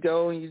place where you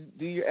go and you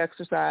do your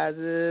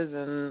exercises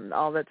and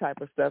all that type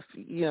of stuff,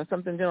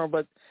 something general.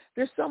 But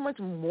there's so much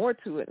more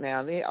to it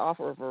now. They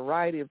offer a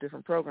variety of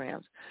different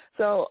programs.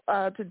 So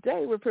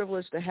today we're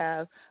privileged to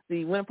have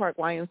the Winter Park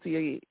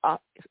YMCA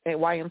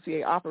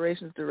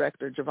Operations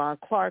Director, Javon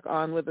Clark,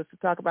 on with us to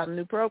talk about a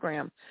new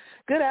program.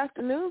 Good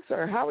afternoon,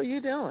 sir. How are you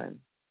doing?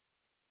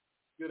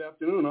 Good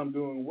afternoon. I'm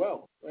doing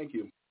well. Thank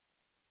you.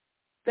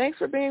 Thanks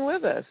for being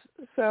with us.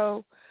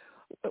 So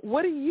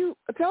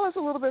tell us a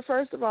little bit,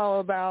 first of all,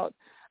 about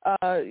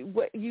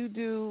what you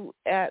do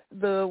at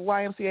the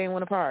YMCA in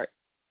Winter Park?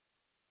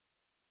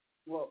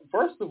 Well,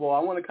 first of all, I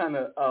want to kind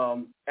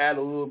of add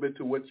a little bit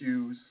to what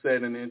you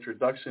said in the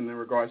introduction in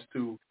regards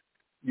to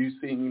you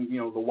seeing,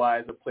 the Y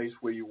as a place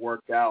where you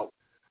work out.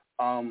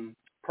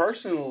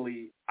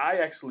 Personally, I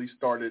actually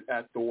started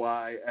at the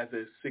Y as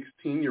a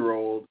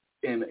 16-year-old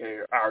in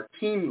our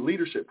team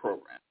leadership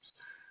programs.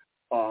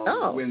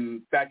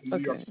 When back in New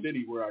York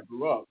City, where I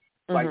grew up.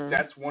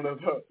 That's one of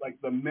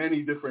the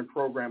many different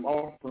program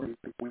offerings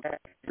that we have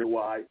at the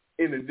Y,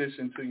 in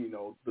addition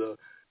to, the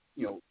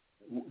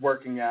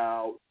working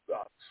out,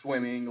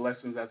 swimming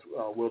lessons that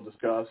we'll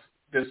discuss.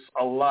 There's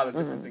a lot of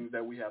different things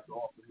that we have to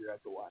offer here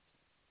at the Y.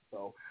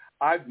 So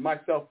I've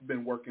myself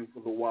been working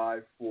for the Y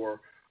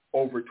for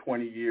over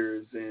 20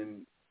 years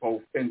in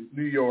both in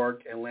New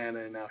York, Atlanta,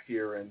 and now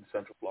here in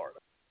Central Florida.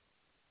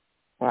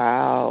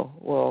 Wow.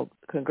 Well,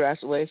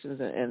 congratulations,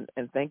 and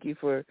thank you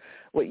for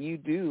what you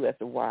do at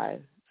the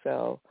Y.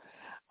 So,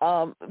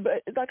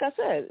 but like I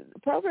said,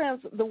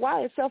 programs, the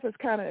Y itself has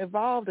kind of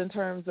evolved in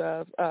terms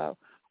of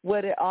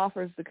what it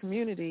offers the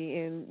community.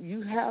 And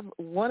you have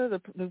one of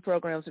the new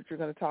programs that you're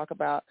going to talk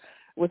about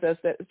with us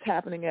that's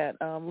happening at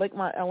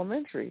Lakemont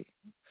Elementary.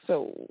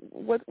 So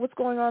what's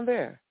going on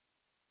there?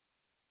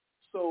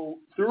 So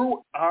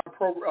through our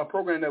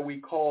program that we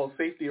call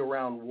Safety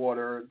Around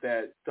Water,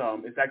 that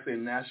is actually a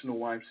national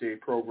YMCA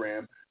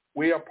program,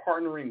 we are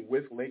partnering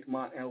with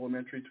Lakemont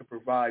Elementary to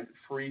provide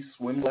free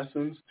swim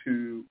lessons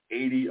to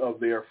 80 of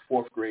their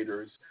fourth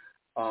graders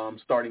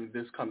starting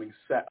this coming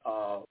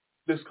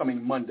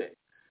Monday.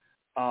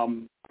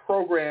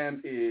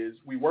 Program is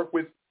we work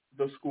with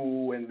the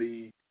school, and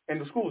the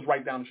school is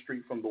right down the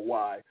street from the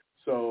Y.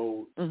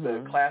 So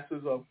the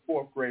classes of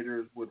fourth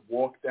graders would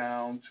walk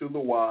down to the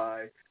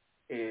Y,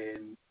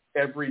 and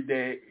every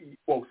day,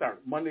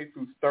 Monday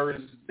through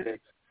Thursday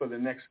for the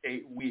next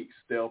 8 weeks,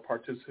 they'll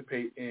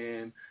participate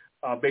in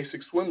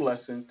basic swim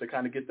lessons to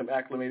kind of get them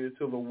acclimated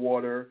to the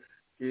water,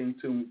 getting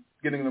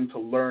them to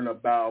learn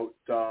about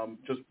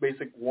just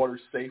basic water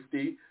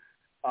safety,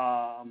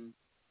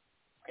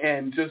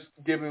 and just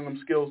giving them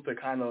skills to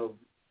kind of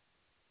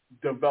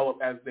develop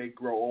as they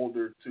grow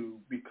older to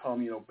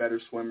become,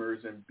 better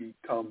swimmers and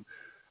become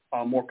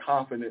more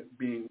confident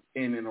being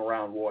in and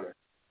around water.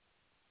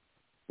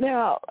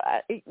 Now,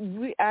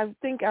 I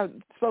think I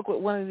spoke with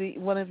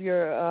one of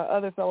your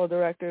other fellow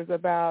directors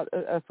about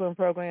a swim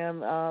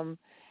program.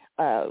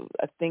 I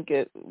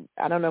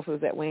don't know if it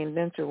was at Wayne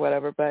Lynch or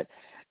whatever, but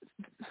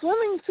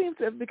swimming seems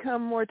to have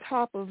become more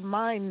top of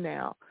mind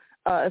now,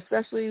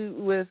 especially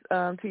with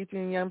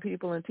teaching young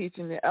people and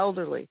teaching the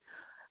elderly.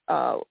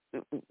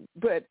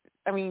 But,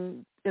 I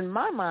mean, in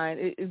my mind,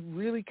 it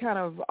really kind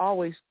of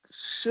always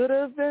should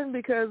have been,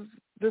 because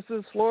this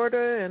is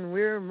Florida and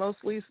we're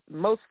mostly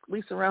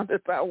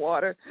surrounded by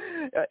water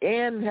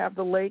and have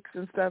the lakes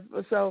and stuff.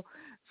 So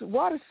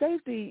water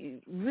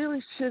safety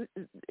really should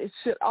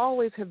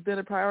always have been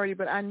a priority.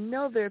 But I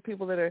know there are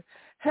people that are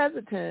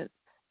hesitant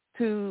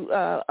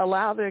to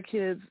allow their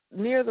kids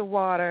near the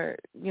water,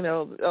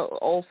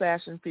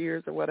 old-fashioned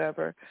fears or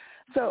whatever.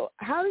 So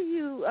how do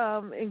you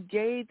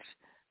engage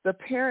the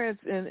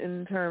parents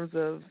in terms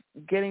of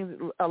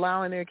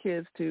allowing their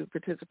kids to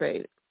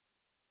participate?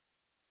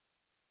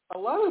 A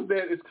lot of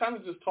that is kind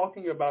of just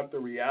talking about the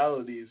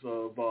realities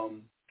of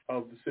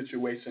the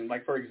situation.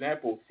 Like, for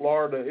example,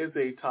 Florida is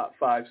a top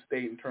 5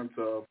 state in terms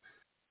of,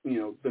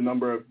 the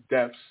number of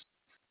deaths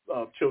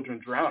of children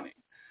drowning.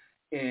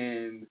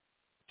 And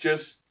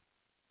just,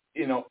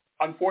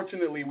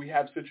 unfortunately, we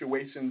have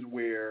situations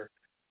where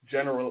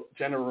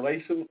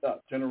generationally,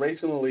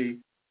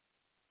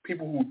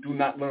 people who do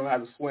not learn how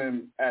to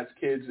swim as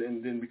kids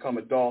and then become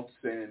adults,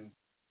 and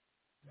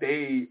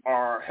they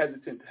are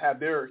hesitant to have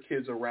their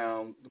kids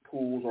around the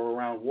pools or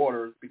around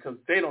water because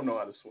they don't know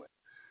how to swim.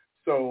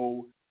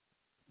 So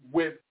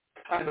with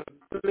kind of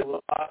putting a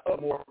lot of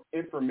more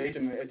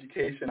information and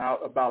education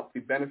out about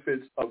the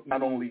benefits of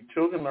not only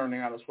children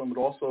learning how to swim, but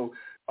also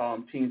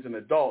teens and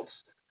adults,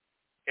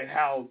 and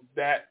how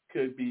that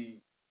could be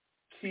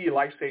key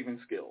life-saving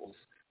skills.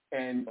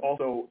 And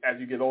also, as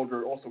you get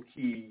older, also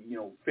key,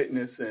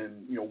 fitness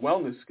and,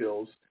 wellness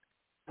skills,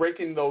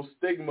 breaking those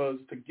stigmas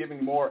to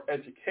giving more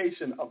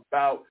education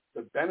about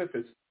the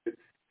benefits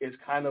is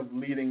kind of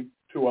leading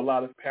to a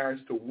lot of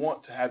parents to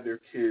want to have their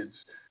kids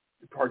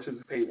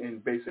participate in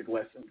basic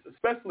lessons,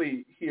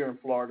 especially here in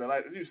Florida.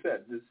 Like you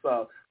said,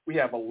 we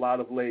have a lot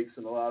of lakes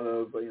and a lot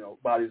of,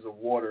 bodies of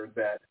water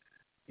that,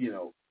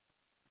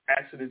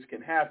 accidents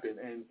can happen.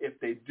 And if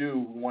they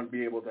do, we want to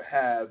be able to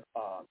have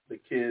the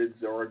kids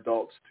or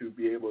adults to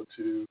be able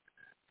to,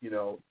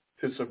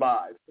 to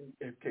survive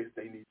in case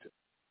they need to.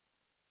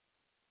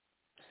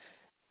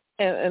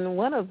 And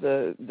one of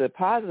the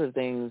positive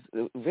things,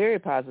 very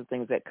positive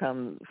things that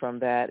come from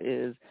that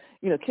is,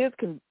 kids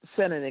can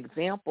set an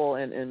example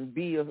and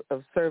be of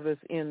service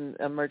in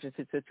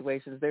emergency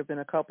situations. There have been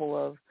a couple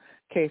of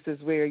cases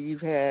where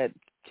you've had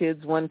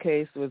kids. One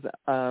case was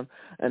a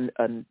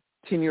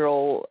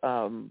 10-year-old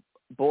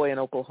boy in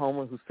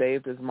Oklahoma who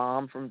saved his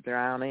mom from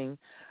drowning.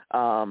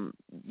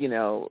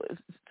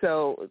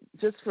 So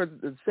just for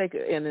the sake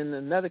of, and in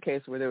another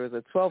case where there was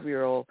a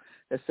 12-year-old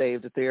that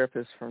saved a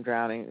therapist from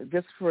drowning,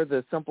 just for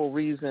the simple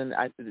reason,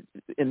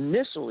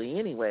 initially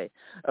anyway,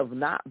 of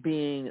not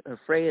being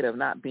afraid, of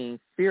not being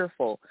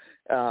fearful,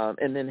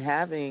 and then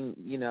having,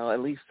 at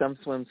least some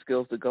swim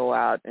skills to go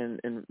out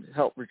and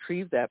help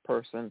retrieve that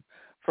person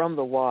from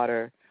the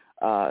water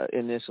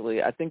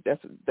initially. I think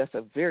that's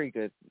a very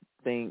good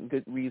thing,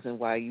 good reason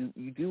why you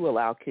do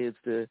allow kids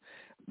to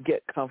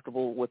get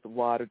comfortable with the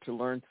water, to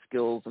learn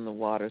skills in the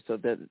water, so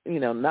that,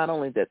 not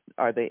only that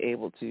are they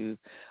able to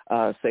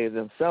save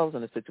themselves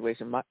in a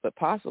situation, but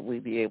possibly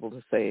be able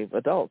to save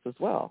adults as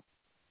well.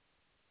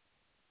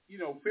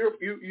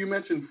 Fear, you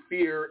mentioned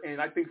fear,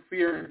 and I think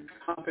fear and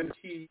confidence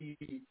key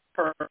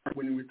term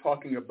when we're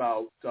talking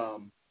about,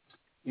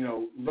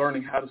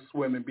 learning how to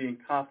swim and being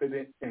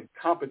confident and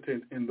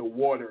competent in the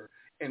water,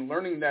 and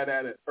learning that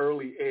at an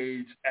early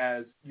age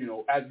as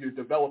you're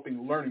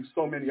developing, learning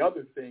so many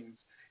other things.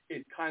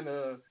 It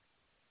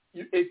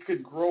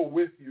could grow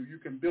with you. You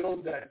can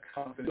build that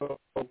confidence.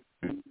 So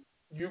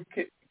you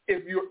can,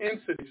 if you're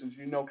in situations,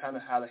 kind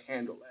of how to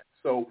handle that.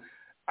 So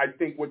I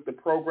think with the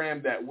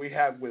program that we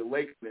have with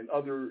Lake and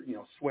other,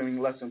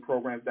 swimming lesson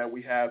programs that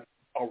we have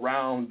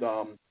around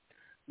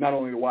not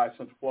only the Y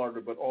Central Florida,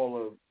 but all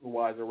of the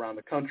Ys around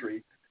the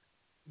country,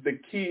 the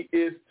key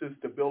is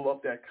just to build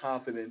up that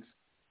confidence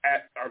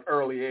at an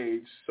early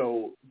age.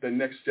 So the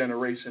next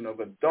generation of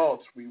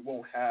adults, we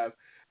won't have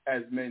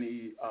as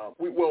many,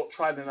 we will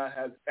try to not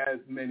have as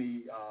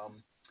many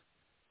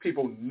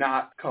people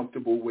not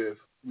comfortable with,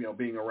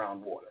 being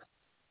around water.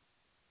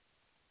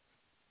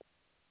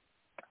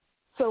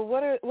 So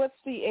what's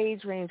the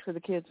age range for the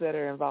kids that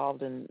are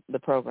involved in the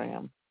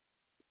program?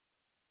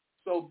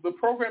 So the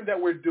program that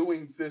we're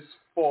doing this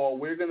fall,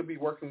 we're going to be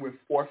working with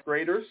fourth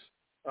graders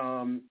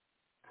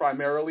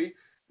primarily.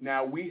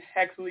 Now, we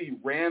actually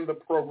ran the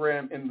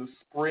program in the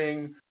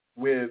spring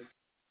with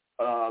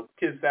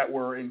kids that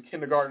were in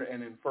kindergarten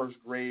and in first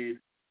grade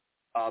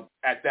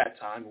at that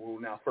time. We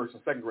were now first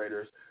and second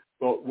graders.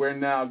 But we're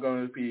now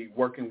going to be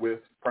working with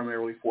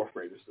primarily fourth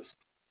graders this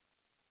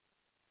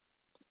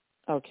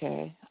time.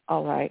 Okay.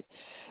 All right.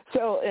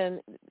 So,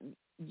 and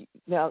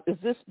now, is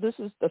this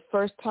is the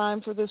first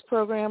time for this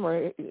program,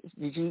 or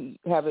did you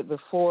have it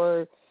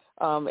before?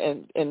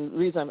 And the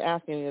reason I'm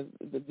asking is,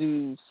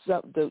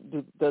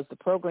 does the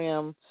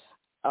program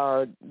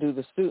or do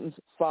the students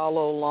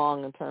follow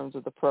along in terms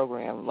of the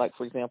program? Like,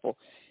 for example,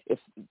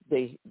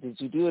 did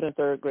you do it in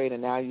third grade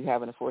and now you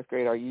have it in fourth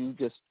grade? Are you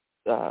just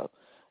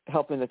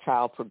helping the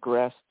child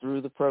progress through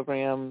the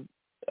program,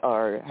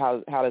 or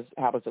how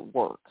does it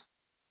work?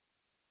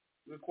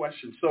 Good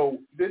question. So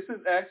this is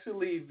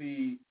actually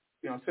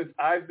since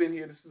I've been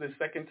here, this is the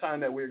second time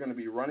that we're going to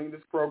be running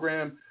this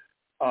program.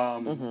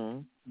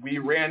 We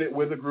ran it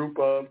with a group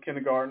of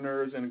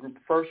kindergartners and a group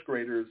of first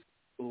graders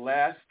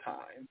last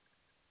time.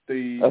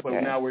 But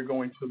now we're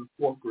going to the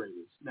fourth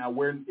graders. Now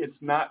it's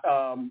not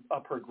a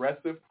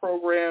progressive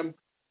program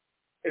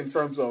in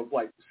terms of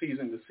like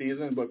season to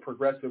season, but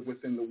progressive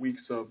within the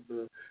weeks of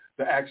the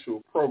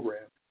actual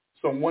program.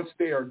 So once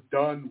they are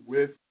done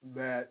with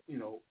that,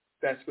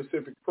 that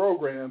specific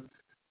program,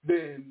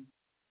 then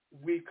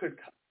we could.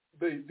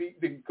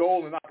 The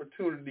goal and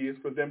opportunity is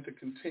for them to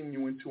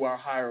continue into our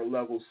higher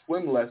level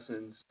swim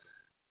lessons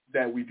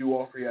that we do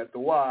offer here at the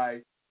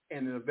Y,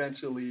 and then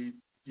eventually,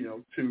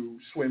 to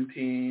swim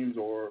teams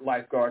or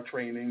lifeguard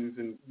trainings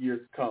in years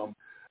to come.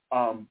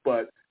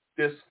 But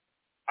this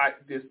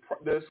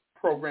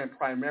program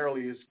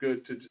primarily is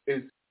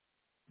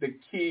the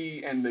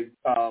key, and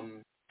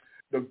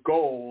the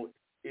goal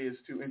is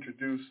to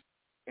introduce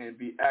and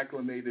be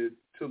acclimated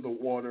to the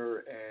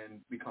water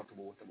and be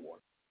comfortable with the water.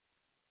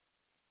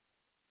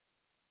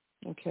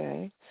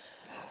 Okay.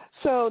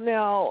 So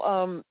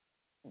now,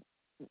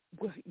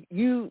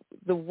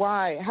 the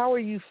Y, how are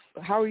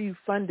you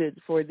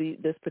funded for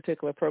this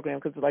particular program?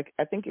 Because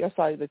I think I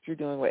saw that you're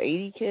doing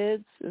 80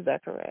 kids. Is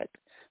that correct?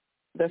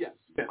 That's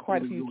yes,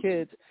 quite a few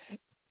kids.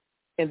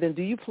 And then,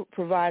 do you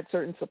provide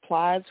certain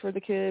supplies for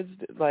the kids?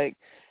 Like,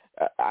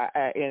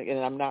 and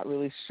I'm not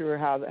really sure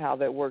how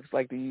that works.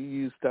 Like, do you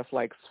use stuff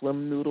like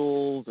swim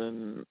noodles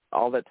and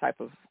all that type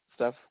of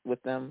stuff with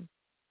them?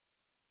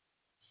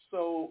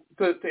 So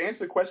to answer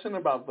the question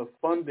about the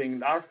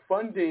funding, our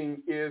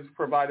funding is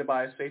provided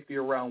by a Safety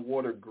Around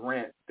Water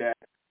grant that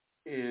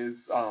is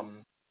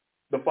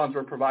the funds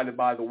were provided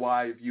by the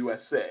Y of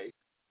USA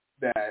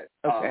that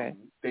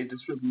they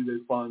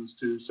distributed funds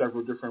to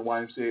several different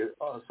YMCA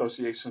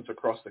associations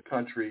across the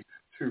country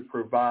to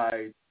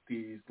provide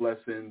these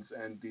lessons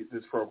and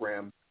this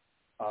program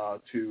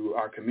to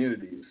our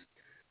communities.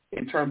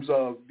 In terms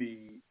of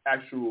the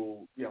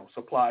actual,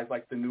 supplies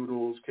like the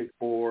noodles,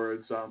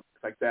 kickboards,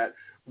 like that,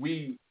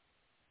 we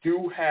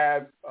do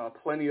have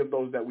plenty of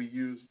those that we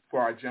use for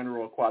our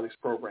general aquatics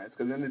programs.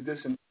 Because in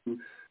addition to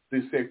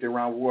the Safety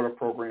Around Water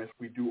programs,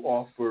 we do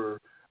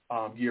offer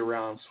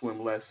year-round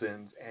swim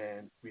lessons,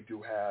 and we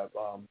do have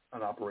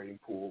an operating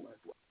pool as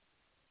well.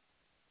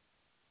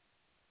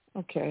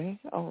 Okay.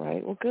 All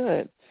right. Well,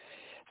 good.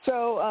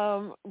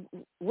 So,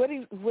 what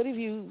have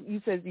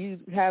you said you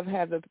have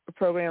had the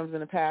programs in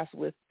the past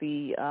with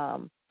the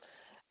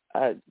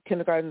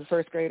kindergarten and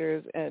first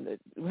graders, and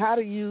how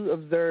do you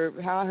observe,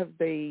 how have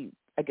they,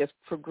 I guess,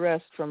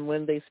 progressed from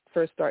when they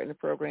first start in the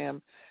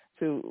program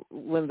to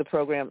when the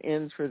program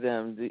ends for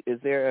them? Is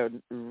there a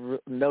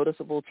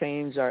noticeable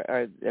change?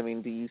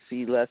 Do you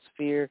see less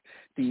fear?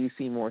 Do you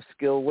see more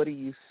skill? What do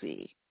you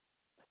see?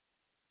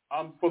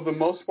 For the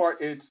most part,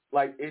 it's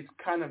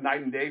kind of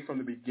night and day from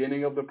the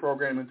beginning of the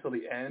program until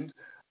the end.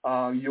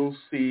 You'll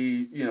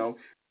see,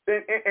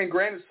 and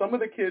granted, some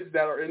of the kids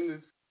that are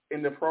in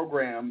the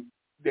program,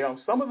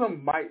 some of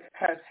them might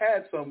have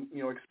had some,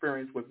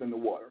 experience within the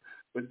water,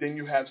 but then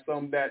you have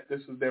some that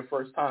this is their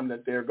first time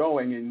that they're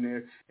going,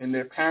 and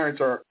their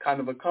parents are kind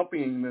of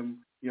accompanying them,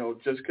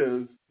 just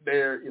because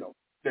their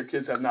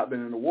kids have not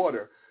been in the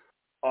water.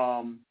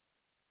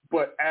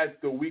 But as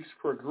the weeks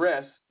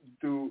progress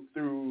through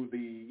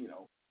the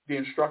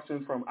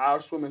instruction from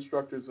our swim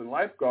instructors and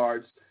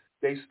lifeguards,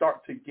 they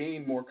start to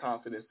gain more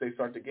confidence. They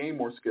start to gain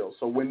more skills.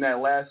 So when that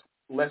last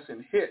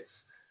lesson hits,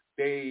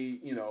 they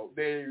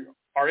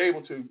are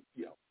able to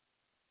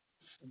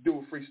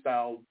do a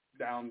freestyle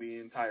down the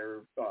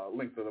entire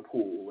length of the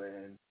pool,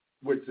 and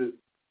which is,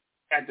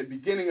 at the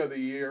beginning of the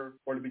year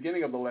or the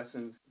beginning of the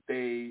lessons,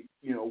 they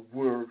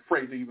were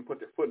afraid to even put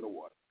their foot in the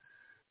water.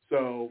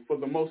 So for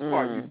the most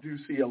part, you do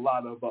see a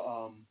lot of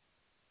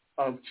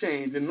of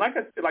change. And like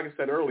I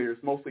said earlier,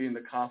 it's mostly in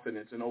the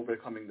confidence and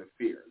overcoming the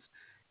fears.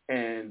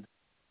 And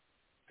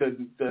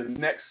the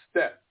next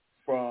step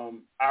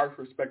from our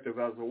perspective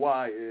as a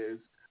Y is,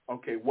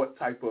 okay, what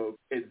type of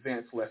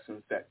advanced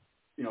lessons that,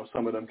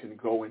 some of them can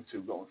go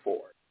into going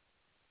forward.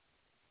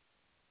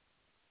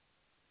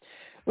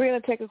 We're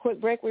going to take a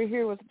quick break. We're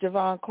here with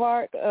Javon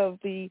Clark of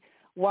the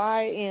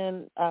Y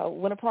in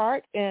Winter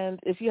Park. And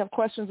if you have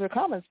questions or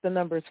comments, the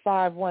number is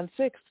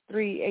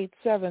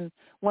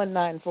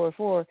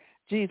 516-387-1944.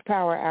 G's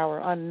Power Hour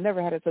on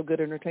Never Had It So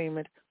Good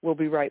Entertainment. We'll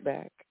be right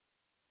back.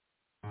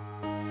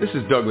 This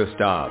is Douglas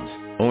Dobbs,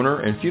 owner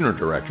and funeral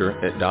director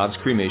at Dobbs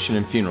Cremation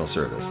and Funeral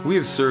Service. We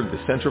have served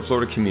the Central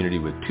Florida community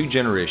with 2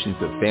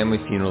 generations of family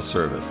funeral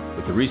service.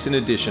 With the recent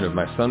addition of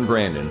my son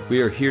Brandon,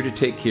 we are here to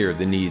take care of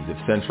the needs of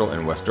Central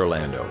and West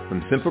Orlando.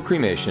 From simple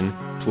cremation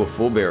to a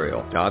full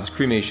burial, Dobbs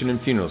Cremation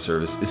and Funeral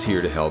Service is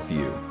here to help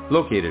you.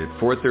 Located at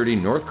 430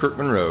 North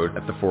Kirkman Road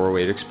at the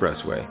 408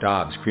 Expressway.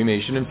 Dobbs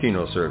Cremation and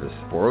Funeral Service,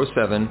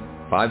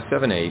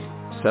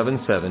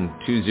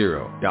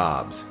 407-578-7720.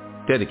 Dobbs,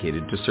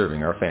 dedicated to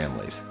serving our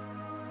families.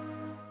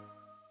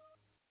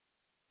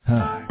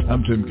 Hi,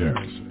 I'm Tim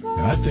Garrison,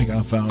 and I think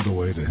I found a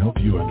way to help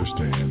you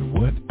understand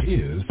what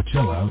is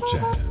chill out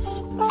jazz.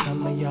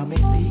 Some of y'all may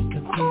be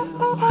confused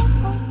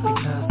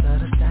because of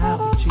the style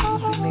we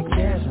choose. We make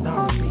jazz and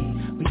R&B.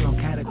 We don't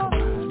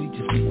categorize, we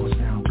just make what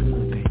sound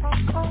good, baby.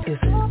 Is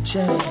it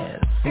jazz?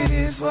 It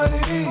is what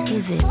it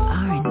is. Is it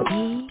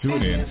R&B?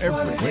 Tune in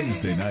every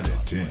Wednesday night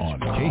at 10 on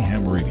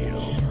K-Ham Radio.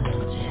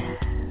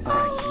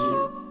 Are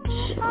you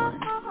chillin'?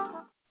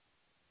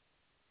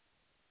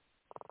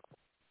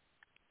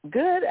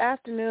 Good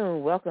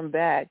afternoon. Welcome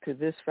back to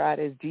this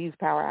Friday's G's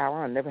Power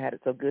Hour on Never Had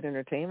It So Good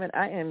Entertainment.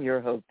 I am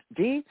your host,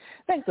 G.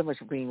 Thanks so much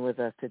for being with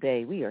us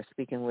today. We are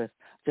speaking with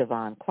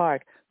Javon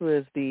Clark, who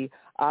is the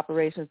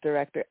Operations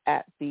Director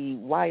at the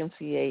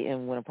YMCA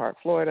in Winter Park,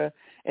 Florida.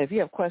 And if you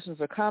have questions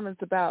or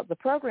comments about the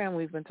program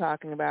we've been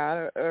talking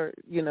about or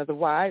the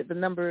Y, the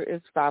number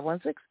is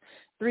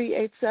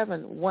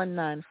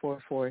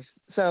 516-387-1944.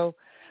 So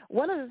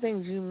one of the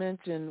things you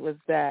mentioned was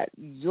that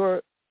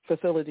your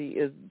facility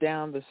is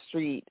down the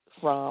street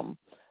from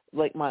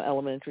Lakemont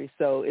Elementary,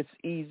 so it's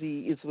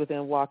easy. It's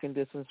within walking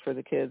distance for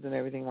the kids and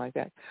everything like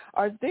that.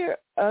 Are there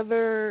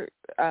other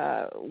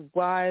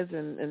Ys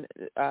and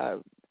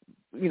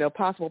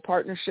possible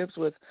partnerships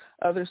with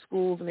other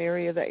schools in the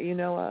area that you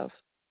know of?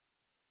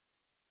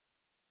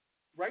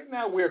 Right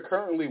now, we are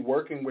currently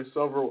working with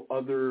several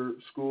other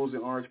schools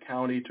in Orange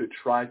County to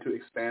try to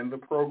expand the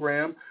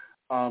program.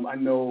 I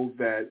know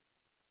that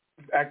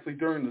actually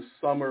during the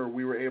summer,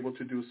 we were able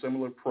to do a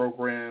similar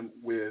program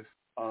with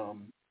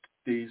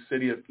the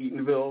city of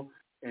Eatonville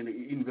and the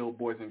Eatonville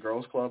Boys and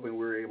Girls Club, and we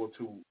were able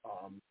to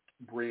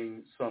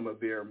bring some of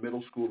their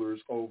middle schoolers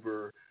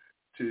over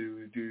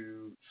to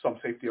do some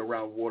safety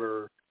around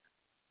water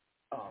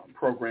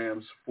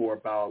programs for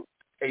about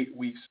 8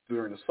 weeks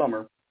during the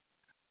summer.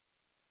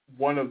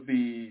 One of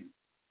the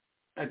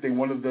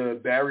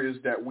barriers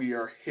that we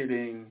are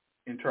hitting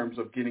in terms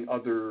of getting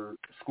other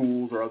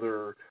schools or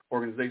other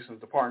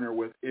organizations to partner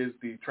with is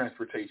the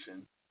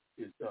transportation,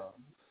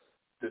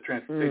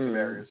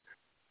 barriers.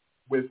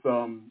 With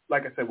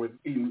like I said, with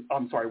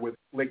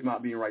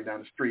Lakemont being right down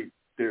the street,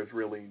 there's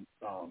really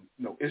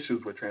no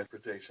issues with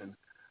transportation.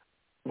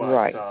 But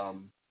right.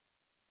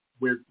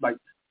 We're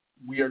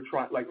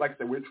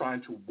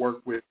trying to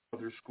work with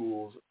other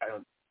schools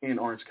in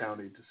Orange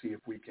County to see if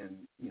we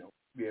can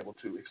be able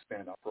to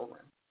expand our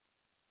program.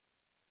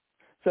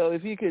 So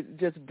if you could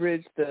just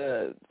bridge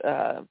the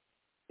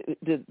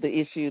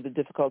issue, the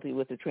difficulty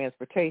with the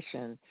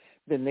transportation,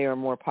 then there are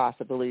more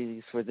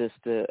possibilities for this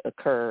to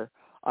occur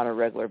on a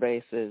regular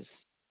basis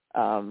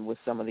with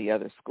some of the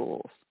other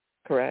schools,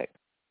 correct?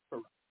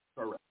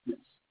 Correct. Yes.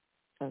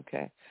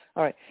 Okay.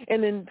 All right.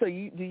 And then, so do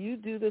you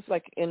do this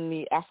like in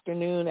the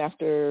afternoon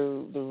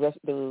after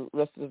the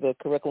rest of the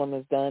curriculum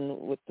is done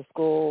with the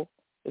school?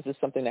 Is this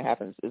something that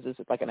happens? Is this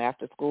like an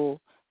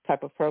after-school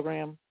type of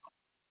program?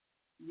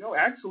 No,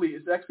 actually,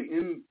 it's actually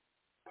in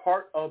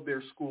part of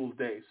their school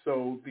day.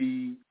 So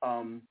the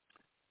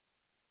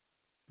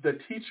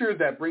teacher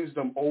that brings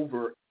them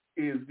over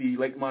is the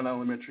Lakemont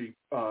Elementary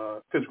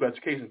physical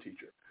education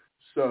teacher.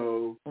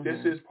 So this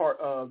is part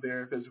of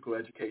their physical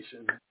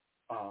education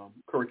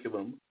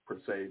curriculum per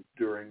se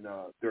during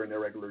their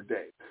regular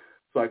day.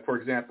 So, like for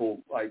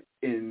example, like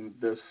in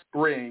the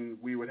spring,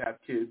 we would have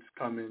kids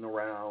come in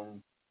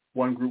around.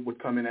 One group would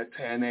come in at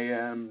 10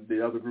 a.m. The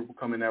other group would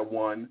come in at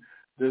 1.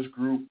 This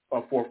group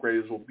of fourth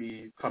graders will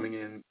be coming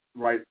in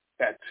right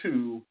at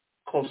 2,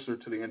 closer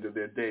to the end of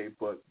their day,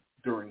 but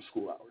during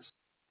school hours.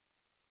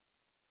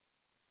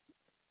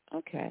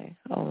 Okay.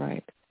 All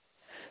right.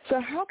 So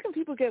how can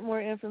people get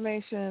more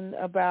information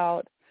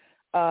about,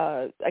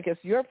 I guess,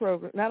 your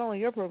program, not only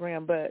your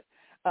program, but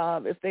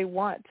if they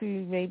want to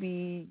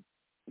maybe,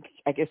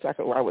 I guess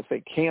I would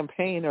say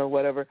campaign or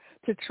whatever,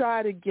 to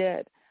try to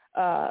get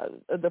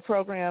the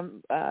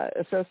program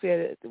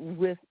associated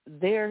with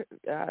their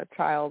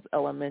child's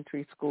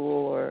elementary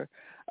school or,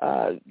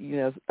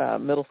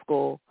 middle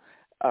school,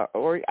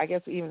 or I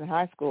guess even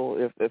high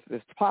school, if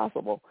it's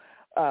possible.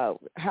 How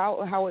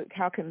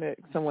can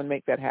someone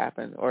make that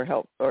happen, or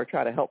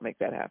try to help make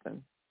that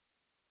happen?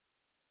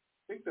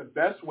 I think the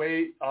best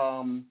way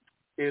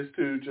is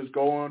to just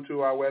go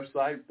onto our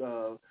website,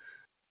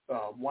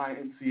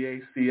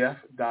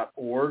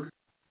 ymcacf.org.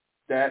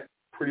 That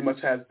pretty much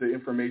has the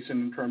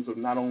information in terms of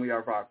not only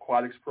of our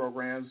aquatics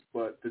programs,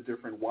 but the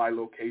different Y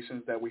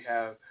locations that we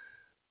have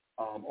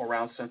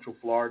around Central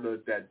Florida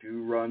that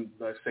do run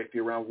the safety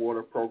around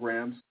water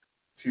programs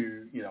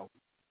to,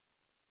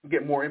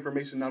 get more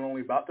information not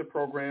only about the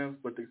programs,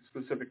 but the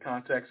specific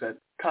contacts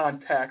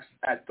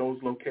at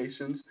those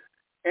locations,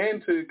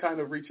 and to kind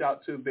of reach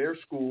out to their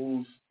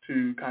schools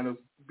to kind of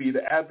be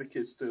the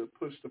advocates to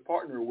push to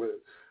partner with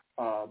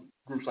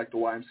groups like the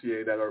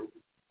YMCA that are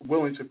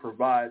willing to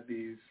provide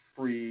these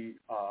free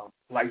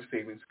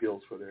life-saving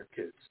skills for their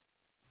kids.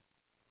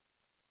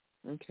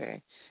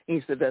 Okay.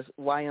 You said that's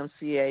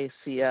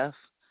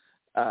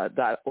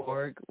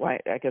YMCACF.org.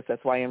 I guess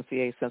that's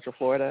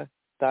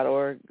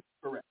YMCACentralFlorida.org.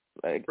 Correct.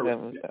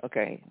 Correct.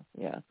 Okay.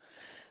 Yeah.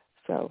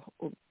 So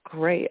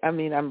great. I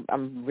mean,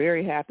 I'm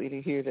very happy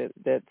to hear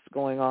that's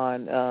going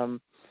on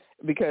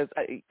because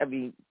I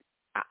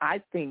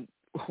think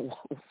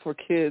for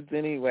kids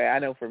anyway, I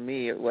know for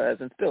me it was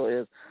and still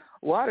is,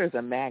 water is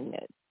a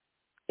magnet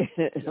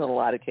in a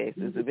lot of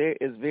cases.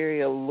 It's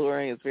very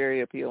alluring, it's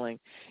very appealing,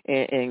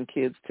 and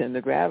kids tend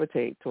to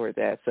gravitate toward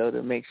that. So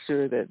to make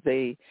sure that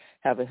they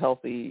have a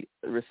healthy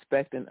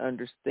respect and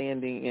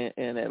understanding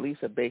and at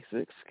least a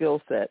basic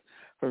skill set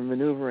for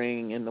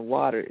maneuvering in the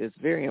water is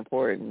very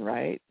important,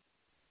 right?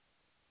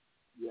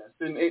 Yes,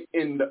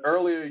 and the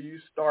earlier you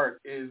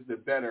start is the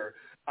better.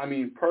 I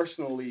mean,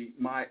 personally,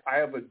 I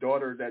have a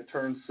daughter that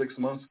turns 6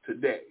 months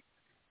today,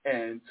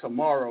 and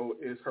tomorrow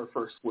is her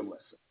first swim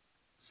lesson.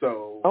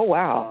 So, oh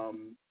wow,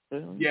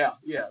 yeah,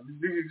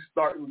 we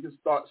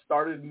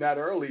started that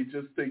early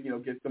just to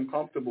get them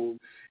comfortable,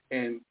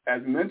 and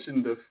as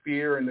mentioned, the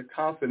fear and the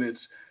confidence.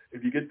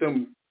 If you get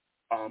them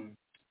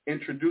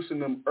introducing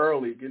them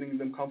early, getting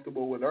them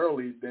comfortable with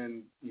early,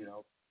 then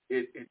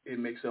it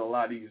makes it a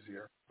lot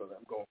easier for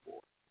them going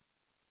forward.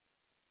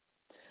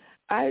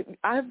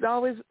 I've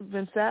always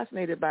been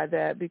fascinated by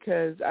that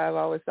because I've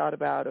always thought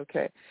about, how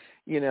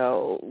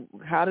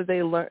do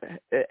they learn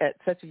at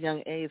such a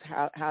young age?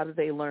 How do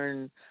they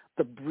learn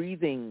the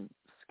breathing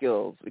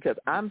skills? Because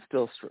I'm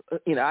still,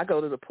 I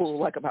go to the pool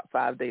like about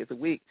 5 days a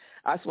week.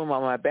 I swim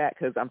on my back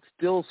because I'm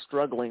still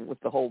struggling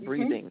with the whole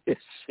breathing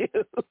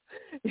issue.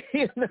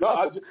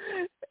 No,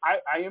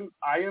 I am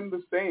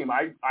the same.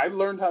 I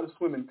learned how to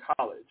swim in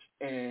college,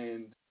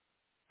 and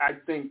I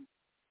think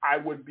I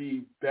would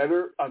be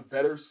a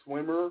better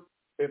swimmer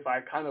if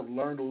I kind of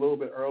learned a little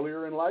bit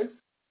earlier in life,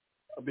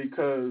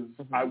 because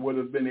I would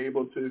have been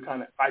able to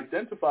kind of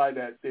identify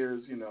that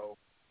there's,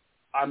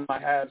 I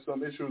might have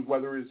some issues,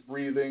 whether it's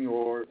breathing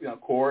or,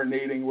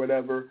 coordinating,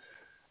 whatever,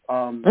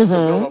 to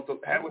build up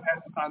have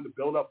some time to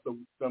build up the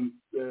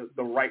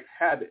right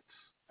habits,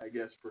 I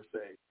guess, per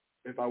se,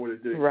 if I would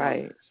have did it.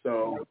 Right.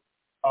 So,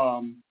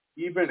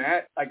 even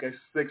at like a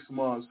 6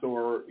 months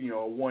or,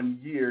 1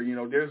 year,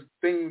 there's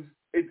things,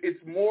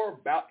 it's more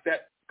about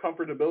that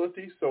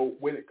comfortability. So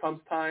when it comes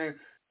time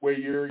where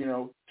you're,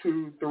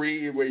 2,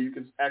 3, where you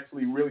can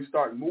actually really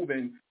start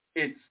moving,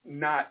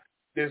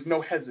 there's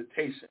no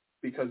hesitation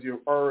because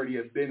you already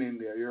have been in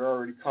there. You're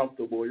already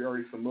comfortable. You're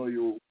already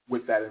familiar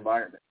with that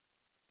environment.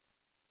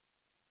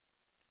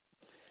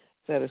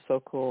 That is so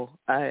cool.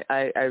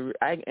 I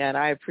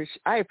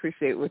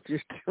appreciate what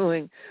you're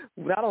doing,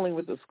 not only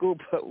with the school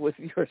but with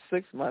your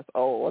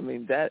 6-month-old. I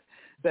mean, that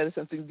is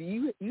something.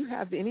 Do you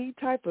have any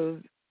type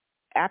of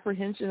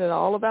apprehension at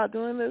all about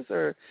doing this,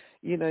 or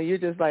you're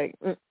just like,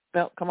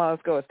 no, come on,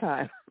 let's go, it's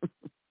time?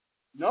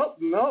 Nope,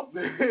 not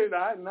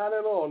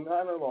at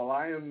all.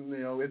 I am,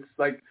 it's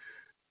like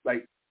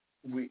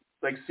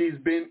she's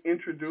been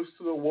introduced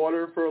to the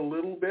water for a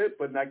little bit,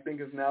 but I think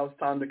it's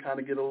time to kind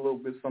of get a little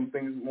bit some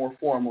things more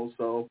formal.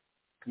 So,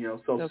 she'll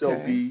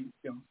be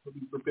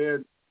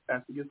prepared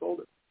as she gets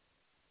older.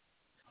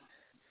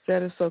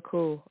 That is so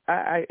cool.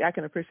 I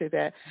can appreciate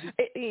that.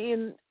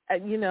 And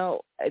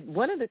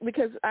one of the,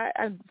 because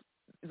I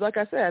like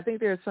I said, I think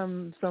there's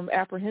some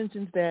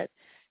apprehensions that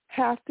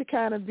have to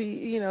kind of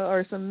be,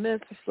 or some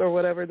myths or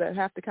whatever that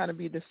have to kind of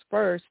be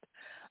dispersed.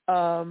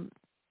 I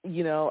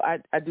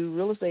do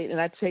real estate,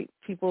 and I take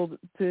people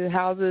to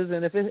houses,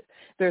 and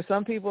there's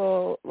some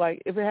people,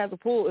 like, if it has a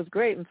pool, it's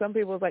great, and some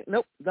people is like,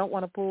 nope, don't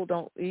want a pool,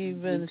 don't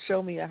even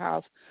show me a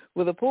house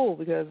with a pool,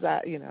 because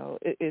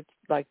it's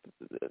like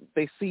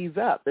they seize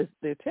up,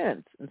 they're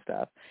tense and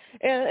stuff,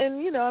 and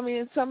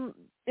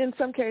in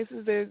some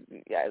cases there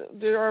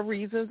are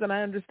reasons, and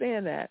I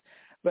understand that,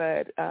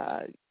 but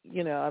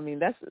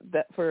that's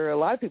for a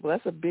lot of people,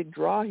 that's a big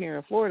draw here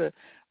in Florida.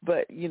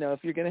 But,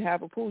 if you're going to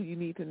have a pool, you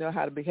need to know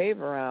how to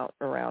behave around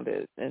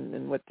it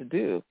and what to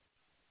do.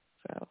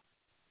 So.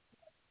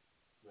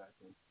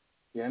 Exactly.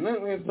 Yeah,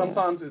 and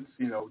sometimes it's,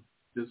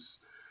 just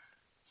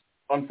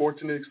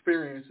unfortunate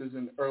experiences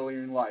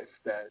earlier in life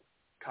that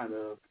kind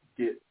of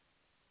get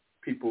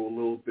people a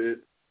little bit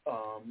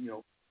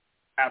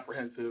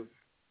apprehensive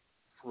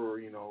for,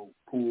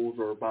 pools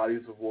or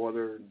bodies of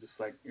water, and just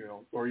like,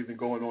 or even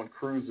going on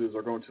cruises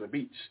or going to the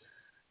beach.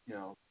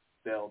 They'll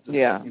just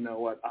say, you know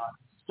what, I'm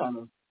just trying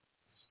to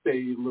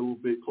stay a little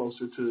bit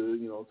closer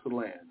to, to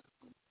land.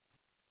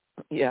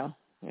 Yeah.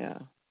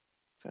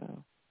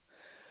 So,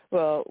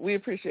 well, we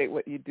appreciate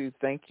what you do.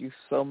 Thank you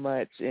so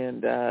much.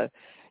 And,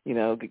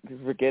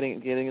 for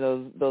getting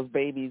those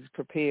babies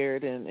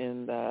prepared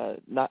and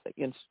not,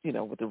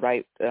 with the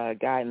right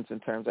guidance in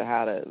terms of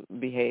how to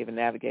behave and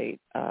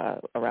navigate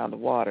around the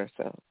water.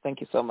 So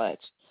thank you so much.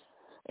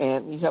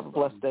 And you have a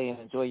blessed day and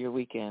enjoy your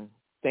weekend.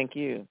 Thank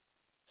you.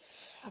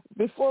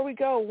 Before we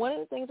go, one of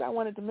the things I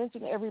wanted to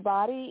mention to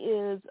everybody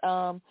is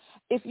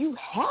if you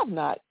have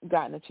not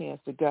gotten a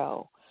chance to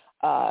go,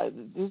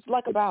 there's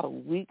like about a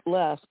week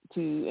left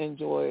to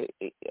enjoy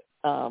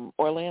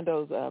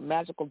Orlando's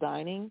Magical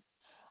Dining.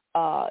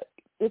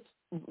 It's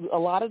a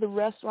lot of the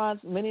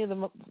restaurants, many of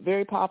the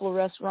very popular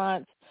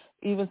restaurants,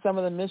 even some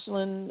of the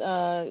Michelin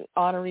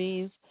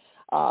honorees,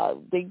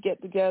 they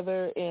get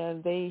together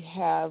and they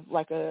have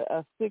like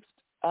a fixed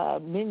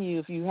menu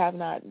if you have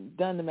not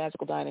done the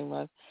Magical Dining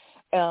Month.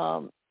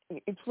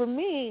 For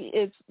me,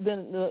 it's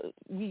been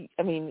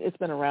it's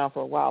been around for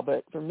a while,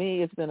 but for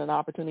me, it's been an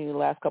opportunity the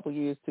last couple of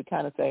years to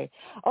kind of say,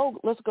 oh,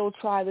 let's go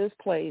try this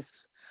place.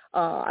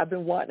 I've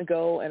been wanting to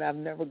go and I've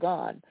never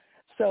gone.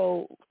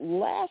 So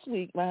last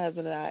week, my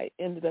husband and I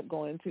ended up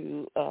going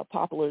to a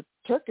popular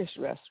Turkish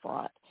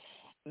restaurant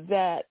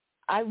that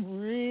I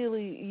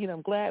really,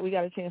 I'm glad we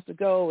got a chance to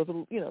go. It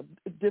was,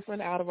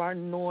 different out of our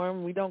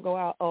norm. We don't go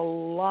out a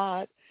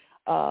lot.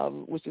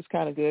 Which is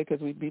kind of good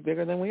because we'd be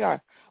bigger than we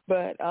are.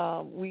 But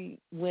we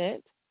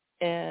went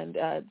and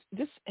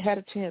just had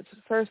a chance,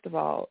 first of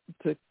all,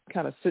 to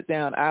kind of sit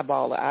down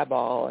eyeball to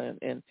eyeball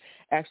and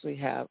actually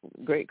have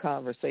great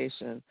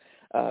conversation.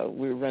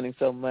 We were running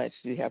so much,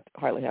 you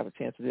hardly have a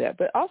chance to do that.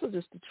 But also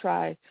just to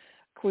try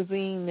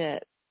cuisine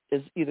that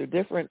is either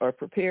different or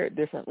prepared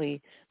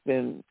differently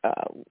than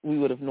we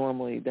would have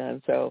normally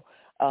done. So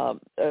a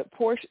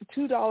portion,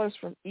 $2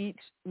 from each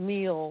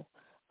meal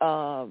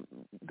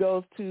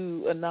goes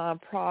to a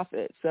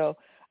nonprofit. So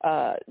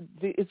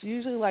it's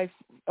usually like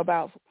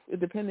about,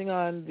 depending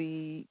on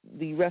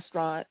the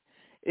restaurant,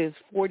 is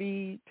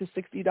 $40 to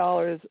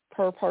 $60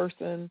 per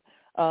person.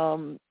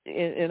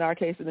 In our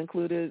case, it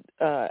included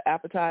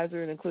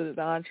appetizer, it included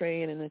the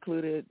entree, and it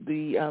included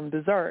the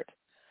dessert.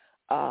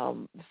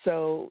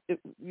 So it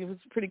was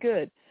pretty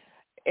good.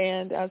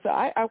 And so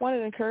I wanted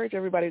to encourage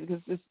everybody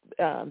because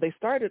they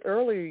started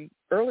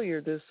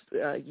earlier this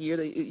year.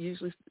 It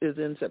usually is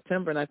in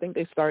September, and I think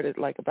they started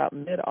like about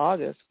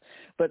mid-August.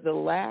 But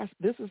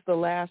this is the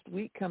last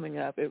week coming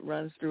up. It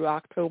runs through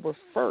October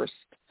 1st.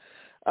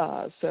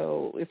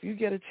 So if you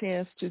get a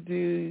chance to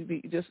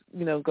just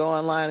go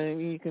online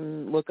and you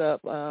can look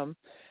up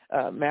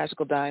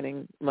Magical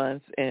Dining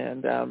Month,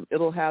 and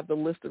it'll have the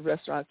list of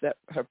restaurants that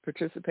have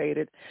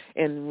participated.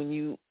 And when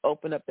you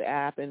open up the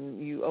app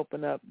and you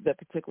open up that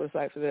particular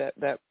site for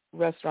that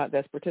restaurant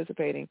that's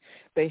participating,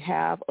 they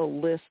have a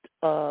list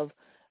of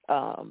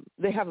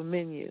they have a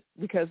menu,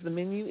 because the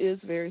menu is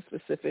very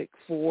specific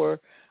for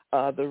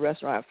the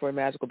restaurant for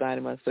Magical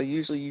Dining Month. So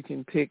usually you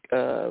can pick,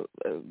 I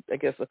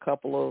guess, a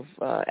couple of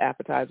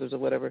appetizers or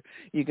whatever.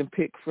 You can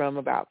pick from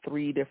about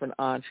 3 different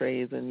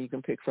entrees, and you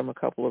can pick from a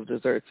couple of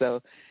desserts.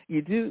 So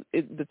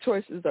the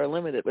choices are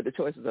limited, but the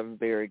choices are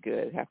very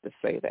good. I have to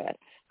say that.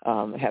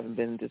 I haven't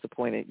been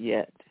disappointed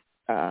yet.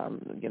 So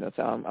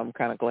I'm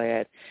kind of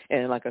glad.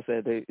 And like I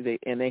said, they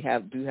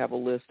do have a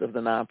list of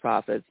the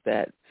nonprofits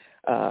that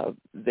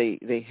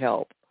they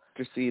help: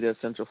 Terceta,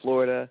 Central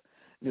Florida,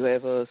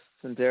 Nuevo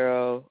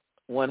Sendero,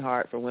 One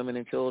Heart for Women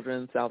and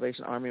Children,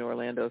 Salvation Army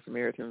Orlando,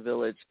 Samaritan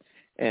Village,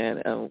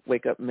 and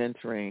Wake Up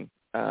Mentoring.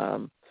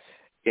 And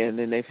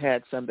then they've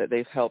had some that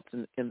they've helped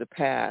in the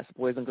past: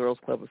 Boys and Girls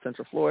Club of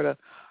Central Florida,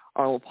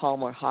 Arnold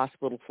Palmer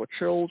Hospital for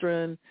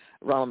Children,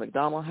 Ronald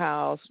McDonald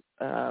House.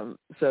 So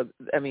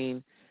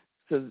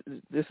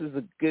this is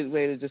a good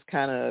way to just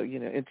kind of,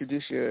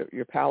 introduce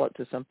your palate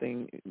to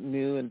something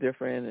new and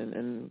different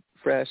and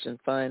fresh and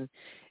fun.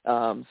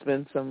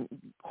 Spend some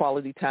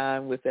quality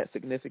time with that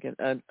significant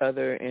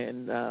other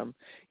and,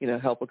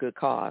 help a good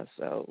cause.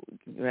 So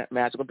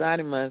Magical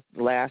Dining Month,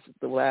 the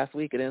last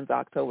week, it ends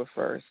October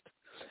 1st.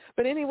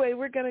 But anyway,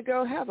 we're going to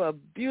go have a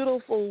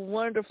beautiful,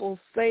 wonderful,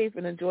 safe,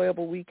 and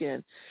enjoyable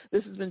weekend.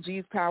 This has been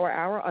G's Power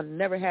Hour on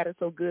Never Had It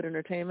So Good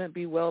Entertainment.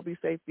 Be well, be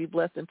safe, be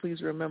blessed, and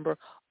please remember,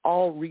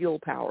 all real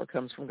power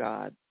comes from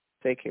God.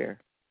 Take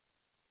care.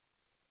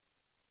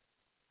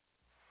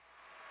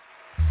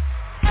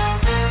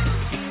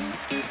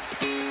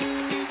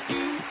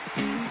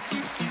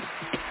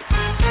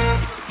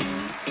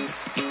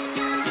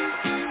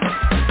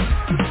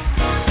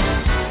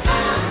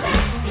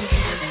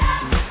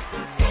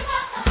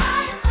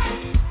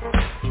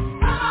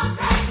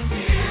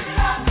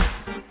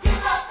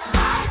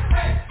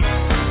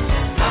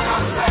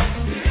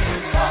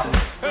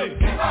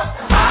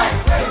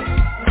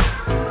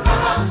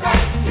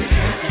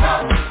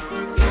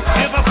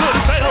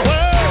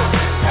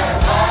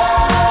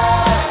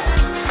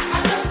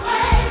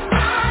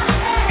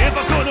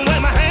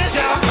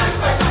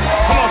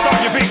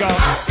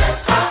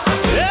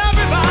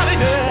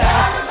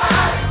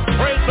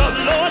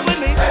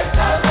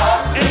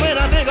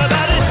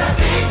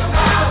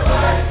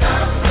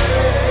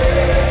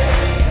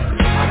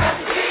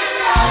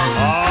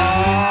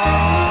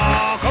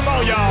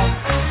 on,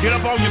 y'all. Get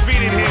up on your feet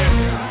in here.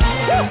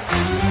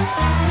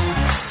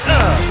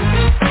 Woo.